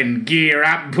fucking gear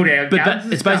up and put our But guns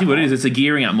and it's stuff basically what it on. is. It's a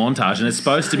gearing up montage, and it's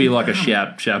supposed to be like a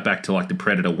shout back to like the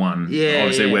Predator 1. Yeah,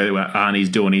 Obviously, yeah. where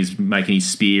Arnie's making his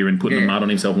spear and putting the mud on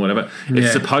himself and whatever. It's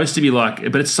Yeah. supposed to be like,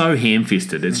 but it's so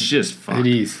ham-fisted. It's just fuck. It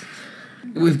is.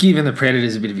 We've given the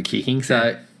Predators a bit of a kicking,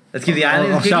 so Let's give the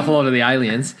aliens I'll a kick. shuffle on to the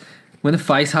aliens. When the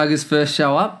face huggers first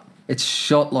show up, it's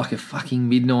shot like a fucking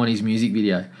mid-90s music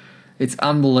video. It's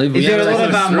unbelievable. Is there a they lot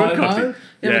of sort slow-mo?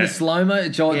 Yeah, Yeah. the slow-mo,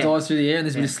 it dives through the air, and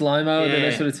there's a bit of slow-mo, and then they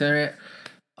Yeah. sort of turn around.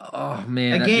 Oh,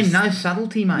 man. that Again, just- no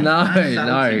subtlety, mate. No, subtlety.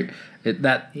 no. It's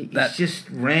That just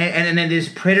rare. And then there's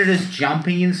Predators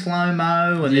jumping in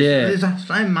slow-mo, and there's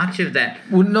so much of that.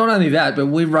 Well, not only that, but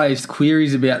we raised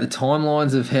queries about the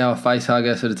timelines of how a face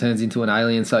hugger sort of turns into an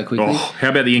alien so quickly. Oh, how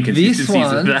about the This inconsistencies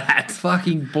one of that?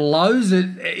 fucking blows it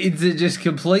into just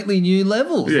completely new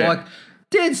levels. Yeah. Like,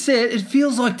 dead set, it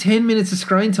feels like 10 minutes of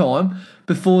screen time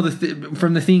before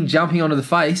from the thing jumping onto the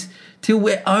face till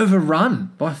we're overrun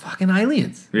by fucking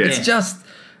aliens. Yeah. It's just...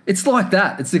 It's like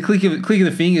that. It's the click of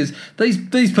the fingers.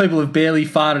 These people have barely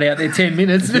farted out their 10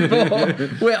 minutes before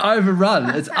we're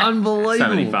overrun. It's unbelievable. So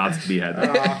many farts to be had.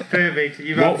 Oh, perfect.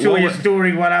 I'm What- sure what you're was-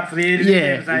 storing one up for the end of the Yeah,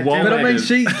 episode. what too. but I mean, Dude.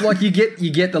 she like you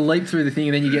get the leap through the thing,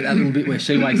 and then you get that little bit where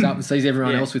she wakes up and sees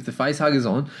everyone Yeah. else with the face huggers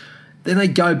on. Then they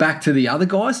go back to the other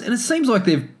guys, and it seems like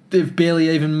they've barely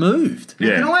even moved. Now,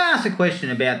 Yeah. Can I ask a question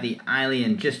about the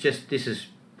alien? Just this is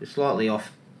slightly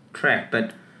off track,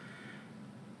 but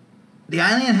the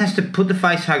alien has to put the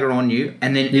face hugger on you,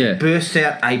 and then Yeah. it bursts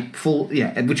out a full, which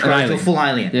An goes to a alien. full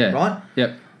alien, Yeah, right?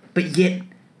 Yep. But yet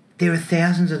there are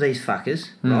thousands of these fuckers,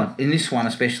 right? In this one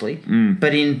especially,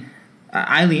 but in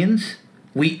Aliens,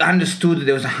 we understood that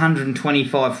there was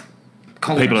 125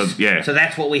 colonists. People are- yeah. So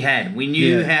that's what we had. We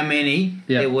knew Yeah. how many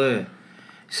Yeah. there were.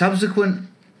 Subsequent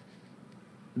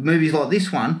movies like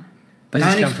this one They don't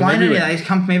just come from explain any of everywhere. that. They just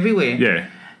come from everywhere. Yeah.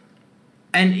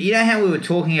 And you know how we were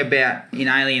talking about in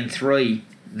Alien 3,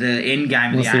 the end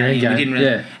game of What's the the alien? end game? We didn't really,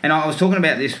 Yeah. And I was talking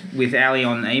about this with Ali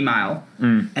on email,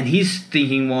 and his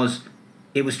thinking was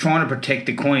it was trying to protect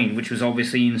the Queen, which was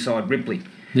obviously inside Ripley,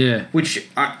 Yeah. which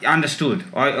I understood.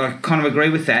 I kind of agree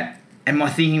with that. And my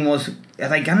thinking was, are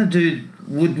they going to do...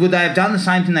 Would they have done the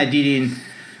same thing they did in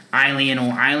Alien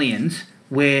or Aliens,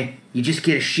 where you just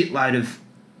get a shitload of...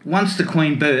 Once the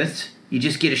Queen births, you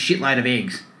just get a shitload of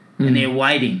eggs, and they're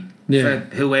waiting Yeah.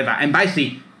 for whoever. And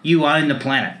basically, you own the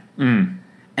planet. And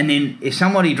then if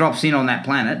somebody drops in on that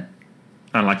planet,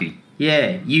 Unlucky.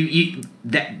 yeah,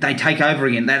 they take over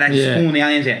again. They Yeah. spawn the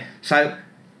aliens out. So,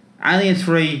 Alien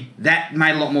 3, that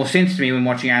made a lot more sense to me when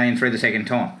watching Alien 3 the second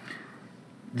time.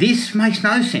 This makes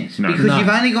no sense No. because No. you've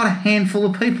only got a handful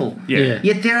of people. Yeah.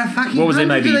 Yet there are fucking What was there?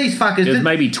 hundreds Maybe of these fuckers. There's that-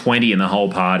 maybe 20 in the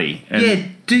whole party. And yeah,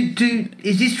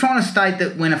 is this trying to state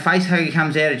that when a face hugger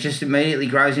comes out, it just immediately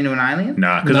grows into an alien?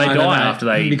 Nah, because they die after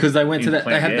they because they went to that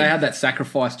implant they the had egg. that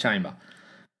sacrifice chamber,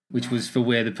 which was for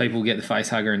where the people get the face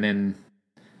hugger and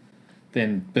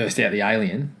then burst out the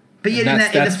alien. But yet And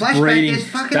in the flashback, breeding. there's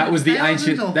fucking That was the thousands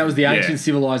ancient. of That was the them. ancient Yeah.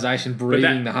 civilization breeding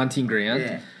that- the hunting ground,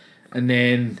 Yeah. and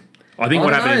then I think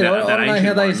what happened in that I don't know ancient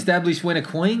how they one- establish when a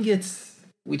queen gets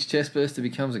which chest burster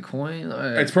becomes a queen.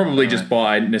 It's probably just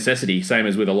by necessity, same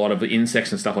as with a lot of the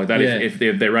insects and stuff like that. Yeah. If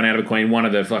they run out of a queen, one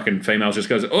of the fucking females just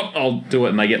goes, "Oh, I'll do it,"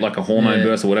 and they get like a hormone Yeah.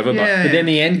 burst or whatever. Yeah. But then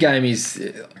the end game it's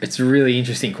a really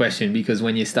interesting question because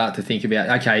when you start to think about,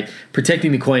 okay,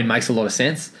 protecting the queen makes a lot of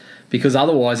sense because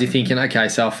otherwise you're thinking, okay,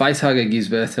 so a face hugger gives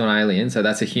birth to an alien, so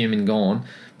that's a human gone,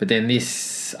 but then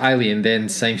this alien then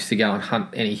seems to go and hunt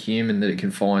any human that it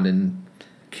can find and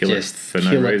Kill just it for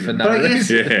kill no it reason. for no But I guess,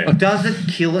 reason. Yeah. does it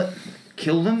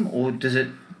kill them, or does it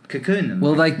cocoon them?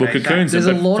 Well, Well, cocoons. There's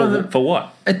them, a but lot for, of it- for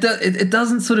what? It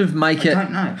doesn't sort of make it.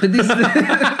 don't know. But this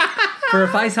for a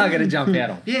face hugger to jump out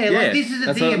on. yeah, like this is the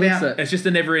That's thing what it looks about... at. It's just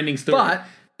a never-ending story. But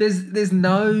there's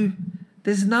no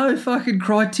there's no fucking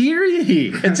criteria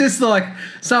here. It's just like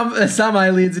some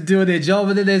aliens are doing their job,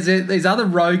 and then there's these other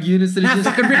rogue units that are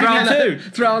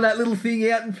just throwing that little thing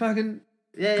out and fucking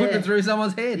putting it through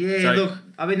someone's head. Yeah, So- look,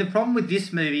 I mean, the problem with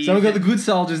this movie So is we've got the good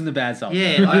soldiers and the bad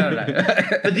soldiers. Yeah, I don't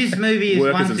know. But this movie is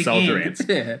Workers once and soldier again, ants.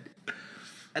 Yeah.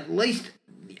 at least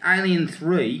Alien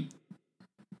 3,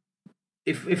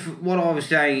 if what I was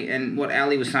saying and what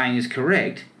Ali was saying is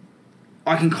correct,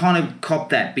 I can kind of cop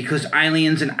that because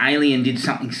Aliens and Alien did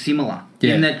something similar.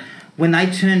 Yeah. In that when they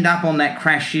turned up on that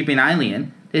crash ship in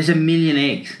Alien, there's a million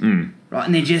eggs. Right?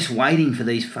 And they're just waiting for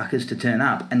these fuckers to turn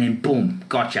up and then boom,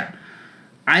 gotcha.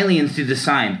 Aliens did the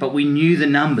same, but we knew the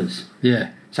numbers. Yeah.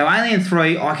 So Alien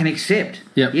 3, I can accept.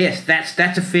 Yep. Yes,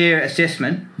 that's a fair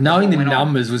assessment. Knowing the Went on.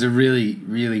 numbers was a really,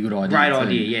 really good idea. Great too.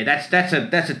 idea, yeah.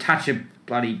 That's a touch of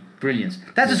bloody brilliance.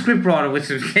 That's a scriptwriter with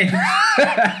some sense.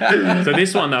 So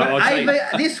this one, though, I'd Hey, say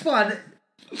but this one,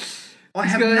 I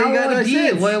have got no no idea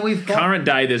sense. where we've got. current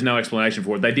day, there's no explanation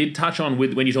for it. They did touch on, when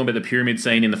you're talking about the pyramid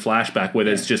scene in the flashback where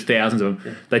there's just thousands of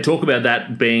them, they talk about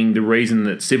that being the reason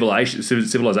that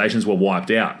civilizations were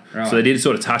wiped out. Right. So they did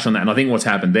sort of touch on that. And I think what's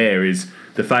happened there is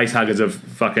the face huggers have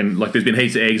fucking, like, there's been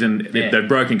heaps of eggs and they've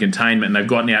broken containment and they've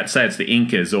gotten out, say it's the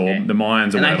Incas or the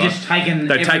Mayans or And they've whatever. just taken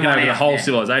They've taken everyone over the out, whole yeah.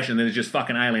 civilization and there's just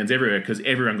fucking aliens everywhere because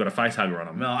everyone got a face hugger on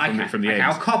them Well, okay, from the okay,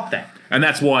 eggs. I'll cop that. And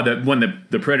that's why when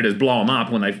the predators blow them up,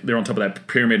 when they're on top of that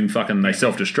pyramid and fucking they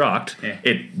self-destruct,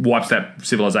 it wipes that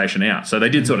civilization out. So they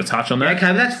did sort of touch on that. Okay,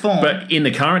 but that's fine. But in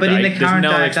the current But in day, the current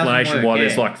there's no day, it doesn't explanation work, why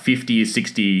there's yeah. like 50 or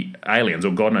 60 aliens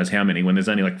or God knows how many when there's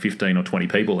only like 15 or 20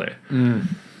 people there.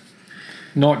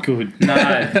 Not good.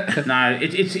 No,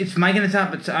 it's making it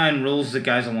up its own rules that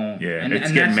goes along. Yeah, and, it's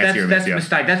and getting that's messier and that's the messier.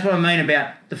 mistake. That's what I mean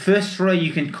about the first three.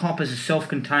 You can cop as a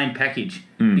self-contained package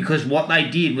because what they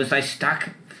did was they stuck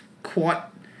quite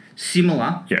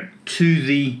similar Yeah. to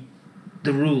the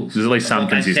rules. There's at least of some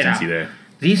what they set consistency up. there.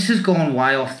 This has gone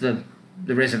way off the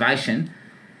reservation,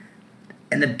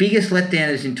 and the biggest letdown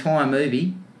of this entire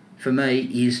movie for me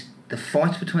is the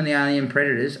fights between the alien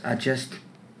predators are just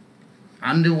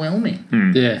underwhelming.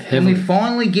 Yeah, When we heavily.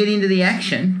 finally get into the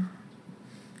action,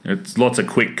 It's lots of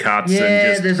quick cuts yeah,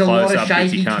 and just there's a lot of close-up bits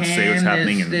shaky you can't cam. see what's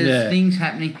happening. And There's Yeah. things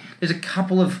happening. There's a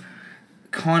couple of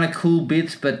kind of cool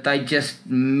bits, but they just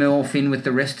morph in with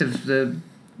the rest of the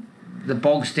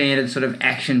bog standard sort of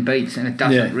action beats, and it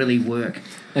doesn't really work.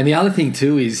 And the other thing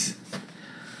too is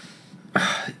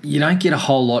you don't get a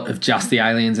whole lot of just the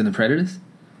aliens and the predators,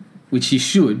 which you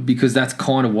should, because that's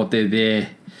kind of what they're there.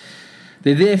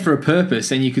 They're there for a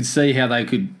purpose, and you could see how they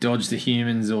could dodge the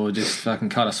humans or just fucking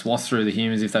cut a swath through the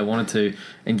humans if they wanted to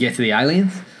and get to the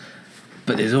aliens.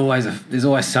 But there's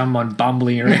always someone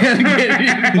bumbling around and getting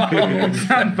involved.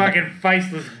 Some fucking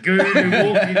faceless goon who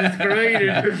walks in the screen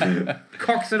and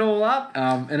cocks it all up.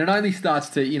 And it only starts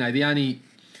to,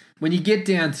 when you get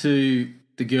down to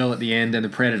the girl at the end and the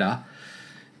predator,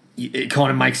 it kind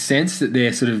of makes sense that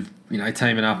they're sort of,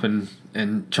 teaming up and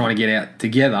trying to get out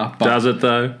together. But, does it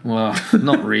though? Well,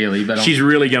 not really, but She's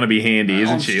really going to be handy,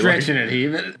 isn't I'm she? stretching it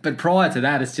here. But prior to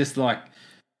that, it's just like,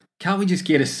 can't we just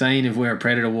get a scene of where a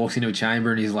predator walks into a chamber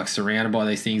and he's like surrounded by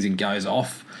these things and goes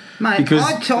off? Mate,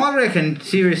 Because- I reckon,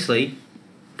 seriously,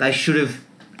 they should have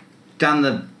done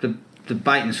the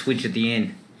bait and switch at the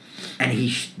end. And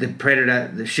the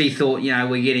predator, she thought,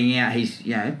 we're getting out. He's,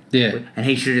 Yeah. and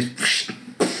he should have just.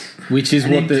 Which is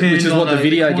what the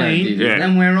video game did. Yeah.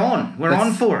 And we're on. We're That's-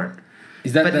 on for it.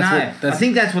 Is that? But That's no, what, I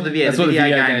think that's what the video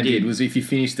game did. Was if you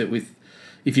finished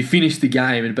the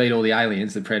game and beat all the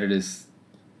aliens, the predators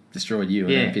destroyed you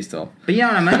and then pissed off. But you know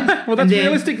what I mean? Well, that's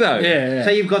realistic though. Yeah.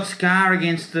 So you've got Scar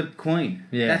against the Queen.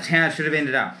 Yeah. That's how it should have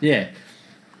ended up. Yeah.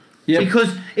 Yeah.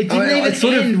 Because it didn't even it's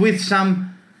sort of- end with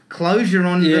some closure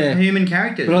on the human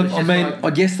characters. It But was I just mean, like- I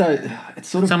guess though, it's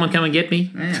sort of Someone come and get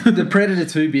me. yeah. the Predator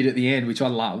 2 bit at the end, which I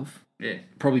love, Yeah.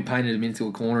 probably painted him into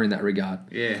a corner in that regard.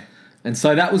 Yeah. And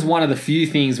so that was one of the few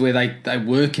things where they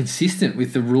were consistent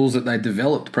with the rules that they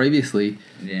developed previously.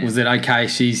 Yeah. Was that okay?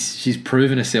 She's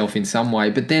proven herself in some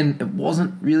way, but then it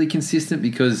wasn't really consistent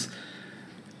because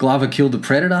Glover killed the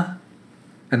Predator,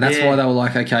 and that's Yeah. why they were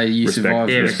like, okay, you Respect.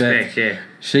 survived. Yeah, Respect. respect, yeah.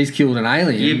 She's killed an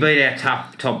alien. You beat our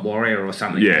top warrior or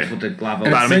something. Yeah. That's what the Glover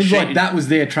and But it I mean, seems she- like that was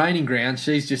their training ground.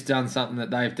 She's just done something that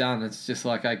they've done. It's just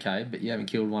like, okay, but you haven't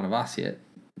killed one of us yet.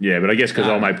 Yeah, but I guess because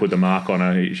No. old mate put the mark on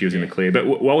her, she was in the clear. But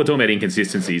while we're talking about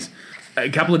inconsistencies, a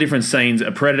couple of different scenes,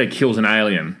 a predator kills an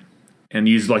alien and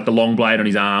uses like the long blade on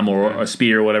his arm or a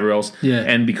spear or whatever else. Yeah.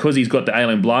 And because he's got the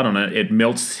alien blood on it, it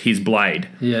melts his blade.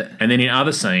 Yeah. And then in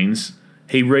other scenes,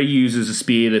 he reuses a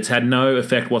spear that's had no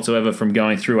effect whatsoever from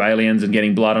going through aliens and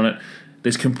getting blood on it.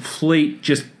 There's complete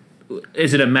just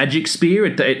is it a magic spear?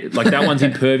 Like that one's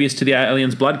impervious to the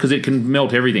alien's blood because it can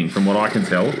melt everything, from what I can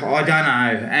tell. I don't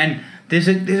know. And there's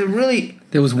a really.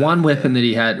 There was one weapon that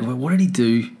he had. What did he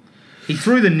do? He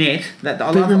threw the net. I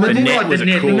remember think the net like was the a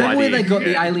net. cool Remember where idea. they got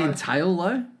the alien tail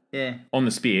though? Yeah. On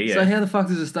the spear, yeah. So how the fuck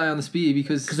does it stay on the spear?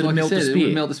 Because it would like melt you the said, spear. It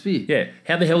would melt the spear. Yeah.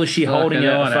 How the hell is she holding I a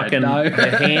don't fucking know.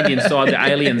 a hand inside the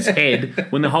alien's head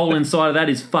when the hole inside of that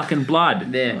is fucking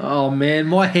blood? Yeah. Oh man,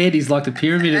 my head is like the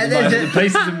pyramid at the moment. The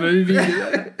pieces of movie.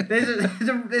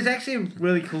 There's actually a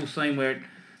really cool scene where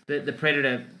the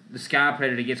predator, the Scar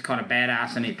Predator, gets kind of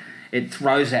badass and it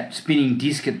throws that spinning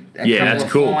disc at a couple that's of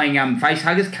cool. flying face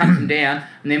huggers, cuts them down,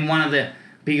 and then one of the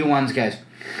bigger ones goes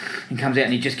and comes out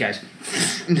and he just goes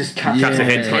and just cuts the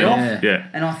head clean off. Yeah.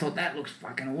 And I thought that looks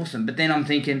fucking awesome. But then I'm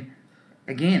thinking,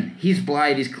 again, his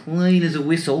blade is clean as a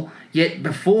whistle. Yet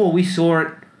before we saw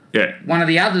it, one of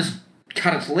the others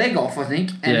cut its leg off, I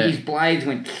think, and his blades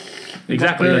went.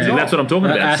 Exactly. That's what I'm talking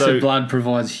about. Acid blood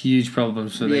provides huge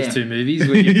problems for these two movies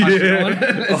when you punch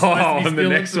it on. And the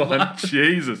next one,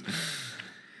 Jesus.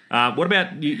 What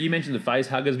about you mentioned the face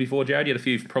huggers before, Jared? You had a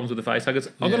few problems with the face huggers.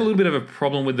 I've got a little bit of a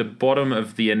problem with the bottom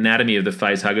of the anatomy of the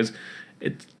face huggers.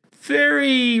 It's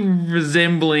very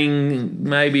resembling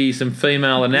maybe some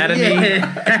female anatomy.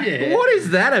 Yeah. What is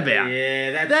that about?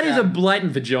 Yeah, that is a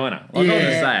blatant vagina. I'll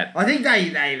just say it. I think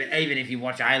they even if you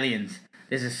watch Aliens,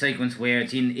 there's a sequence where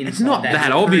it's inside. It's not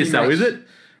that obvious though, is it?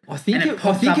 I think it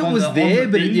pops was up on there,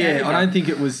 the but thing, I don't think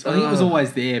it was. I think it was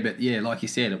always there, but like you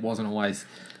said, it wasn't always.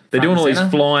 They're doing all these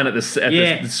center. flying at the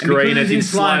screen. It's in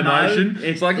slow motion.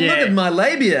 It's like, look at my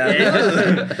labia.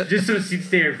 Yeah. Just sort of sits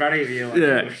there in front of you. Like,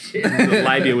 oh, shit. The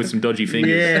labia with some dodgy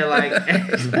fingers. Yeah,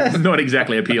 like not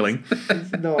exactly appealing.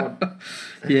 It's not.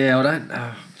 Yeah, I don't.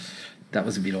 That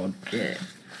was a bit odd. Yeah.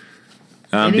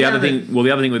 The other thing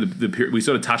with the we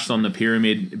sort of touched on the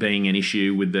pyramid being an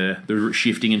issue with the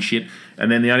shifting and shit,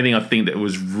 and then the only thing I think that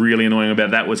was really annoying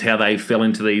about that was how they fell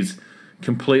into these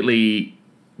completely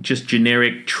just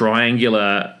generic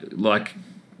triangular like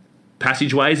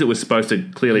passageways that was supposed to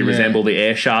clearly resemble the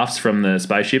air shafts from the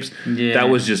spaceships. Yeah. That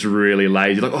was just really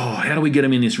lazy. Like, how do we get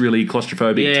them in this really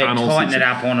claustrophobic tunnel? Tighten it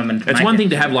up on them. And it's one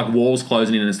thing to have like walls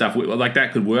closing in and stuff like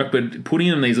that could work, but putting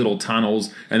them in these little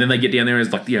tunnels and then they get down there and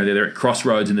it's like they're at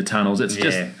crossroads in the tunnels. It's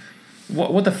just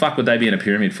what the fuck would they be in a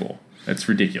pyramid for? It's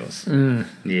ridiculous. Yeah,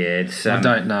 it's. I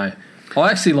don't know. I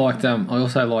actually liked. I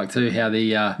also liked too how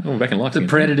the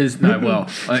Predators. No, well,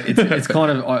 it's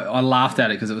kind of. I laughed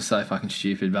at it because it was so fucking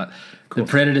stupid. But the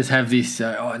Predators have this.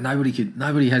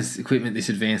 Nobody has equipment this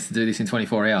advanced to do this in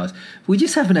 24 hours. We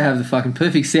just happen to have the fucking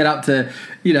perfect setup to,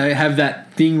 have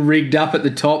that thing rigged up at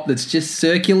the top that's just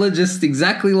circular, just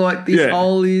exactly like this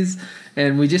hole is.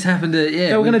 And we just happen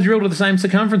to, we're going to drill to the same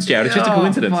circumference, Jared. It's just a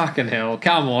coincidence. Fucking hell,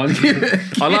 come on.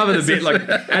 I love it a bit. Like,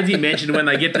 as you mentioned, when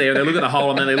they get there, they look at the hole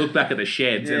and then they look back at the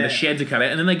sheds, and the sheds are cut out,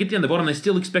 and then they get down the bottom, they're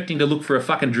still expecting to look for a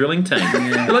fucking drilling team.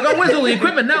 They're like, where's all the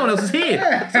equipment? No one else is here.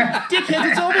 So,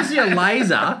 dickheads, it's obviously a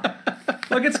laser.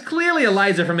 Like, it's clearly a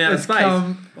laser from outer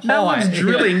space. No one's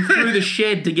drilling through the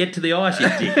shed to get to the ice, you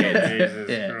dickhead.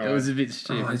 It was a bit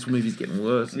stupid. This movie's getting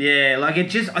worse. Yeah, like I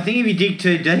think if you dig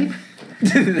too deep,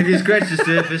 if you scratch the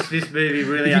surface, this movie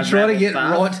really. If you try to get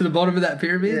fast. right to the bottom of that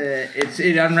pyramid,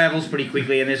 it unravels pretty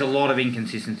quickly, and there's a lot of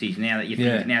inconsistencies now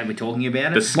that now that we're talking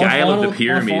about it. The scale of the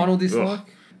pyramid. My final dislike,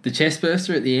 the chest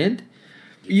burster at the end.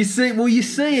 You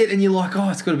see it, and you're like,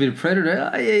 it's got a bit of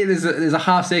Predator. Oh, yeah, there's a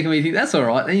half second where you think that's all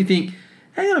right, then you think,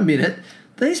 hang on a minute.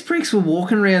 These pricks were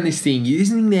walking around this thing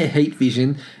using their heat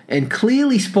vision and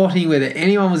clearly spotting whether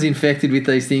anyone was infected with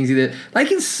these things. They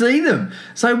can see them.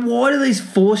 So why do these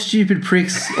 4 stupid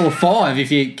pricks, or 5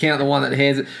 if you count the one that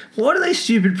hands it, why do these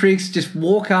stupid pricks just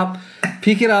walk up,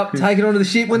 pick it up, take it onto the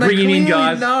ship when they clearly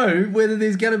know whether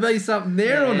there's going to be something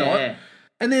there or not?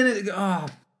 And then,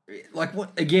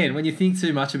 what? Again, when you think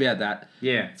too much about that,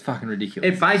 it's fucking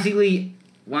ridiculous. It basically,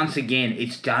 once again,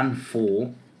 it's done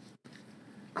for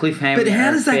cliffhanger. But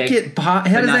how does that get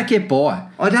by?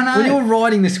 I don't know. When you're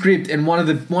writing the script and one of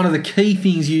the key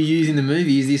things you use in the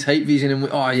movie is this heat vision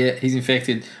and he's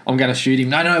infected, I'm going to shoot him.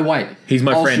 No, wait. He's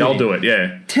my friend, I'll do it,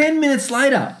 yeah. 10 minutes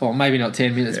later, or maybe not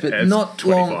 10 minutes, but it's not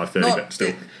 25, long. 30, but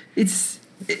still. It's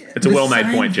a well-made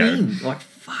point, Jared. Like,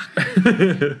 fuck.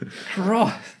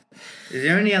 Christ. Is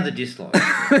there any other dislikes?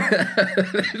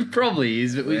 It probably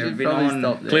is, but we should probably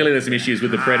stop there. Clearly there's some issues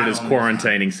with the Predator's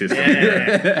quarantining system.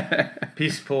 Yeah.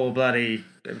 Piss poor bloody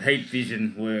heat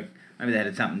vision work. Maybe they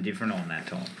had something different on that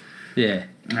time. Yeah.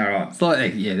 All right. It's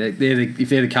like, if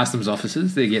they're the customs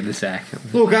officers, they're getting the sack.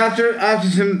 Look, after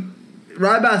some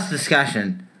robust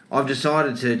discussion, I've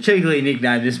decided to cheekily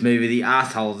nickname this movie the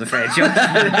arsehole of the franchise.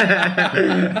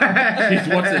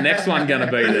 What's the next one going to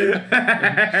be then?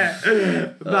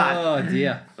 But, oh,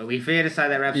 dear. Are we fair to say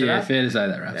that wraps it up? Yeah, fair to say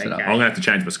that wraps it up. I'm going to have to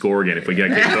change my score again if we keep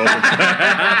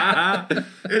talking.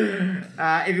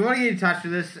 If you want to get in touch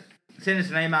with us, send us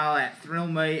an email at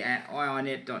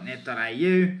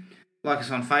thrillme@iinet.net.au. Like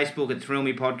us on Facebook at Thrill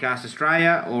Me Podcast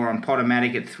Australia or on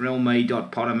Podomatic at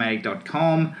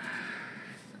thrillme.podomatic.com.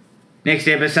 Next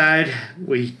episode,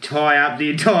 we tie up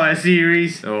the entire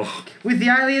series with the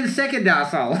alien's second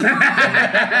arsehole.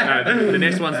 No, the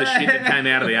next one's the shit that came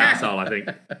out of the arsehole, I think.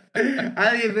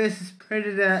 Alien vs.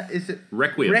 Predator, is it?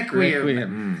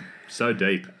 Requiem. So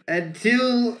deep.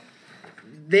 Until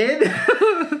then,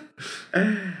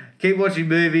 keep watching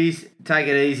movies, take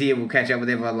it easy, and we'll catch up with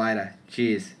everyone later.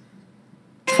 Cheers.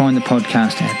 Find the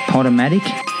podcast at Podomatic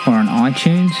or on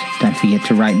iTunes. Don't forget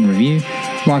to rate and review.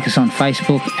 Like us on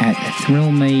Facebook at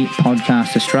Thrill Me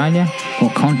Podcast Australia or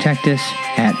contact us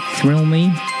at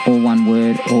thrillme, all one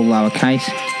word, all lowercase,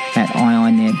 at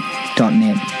iinet.net.au.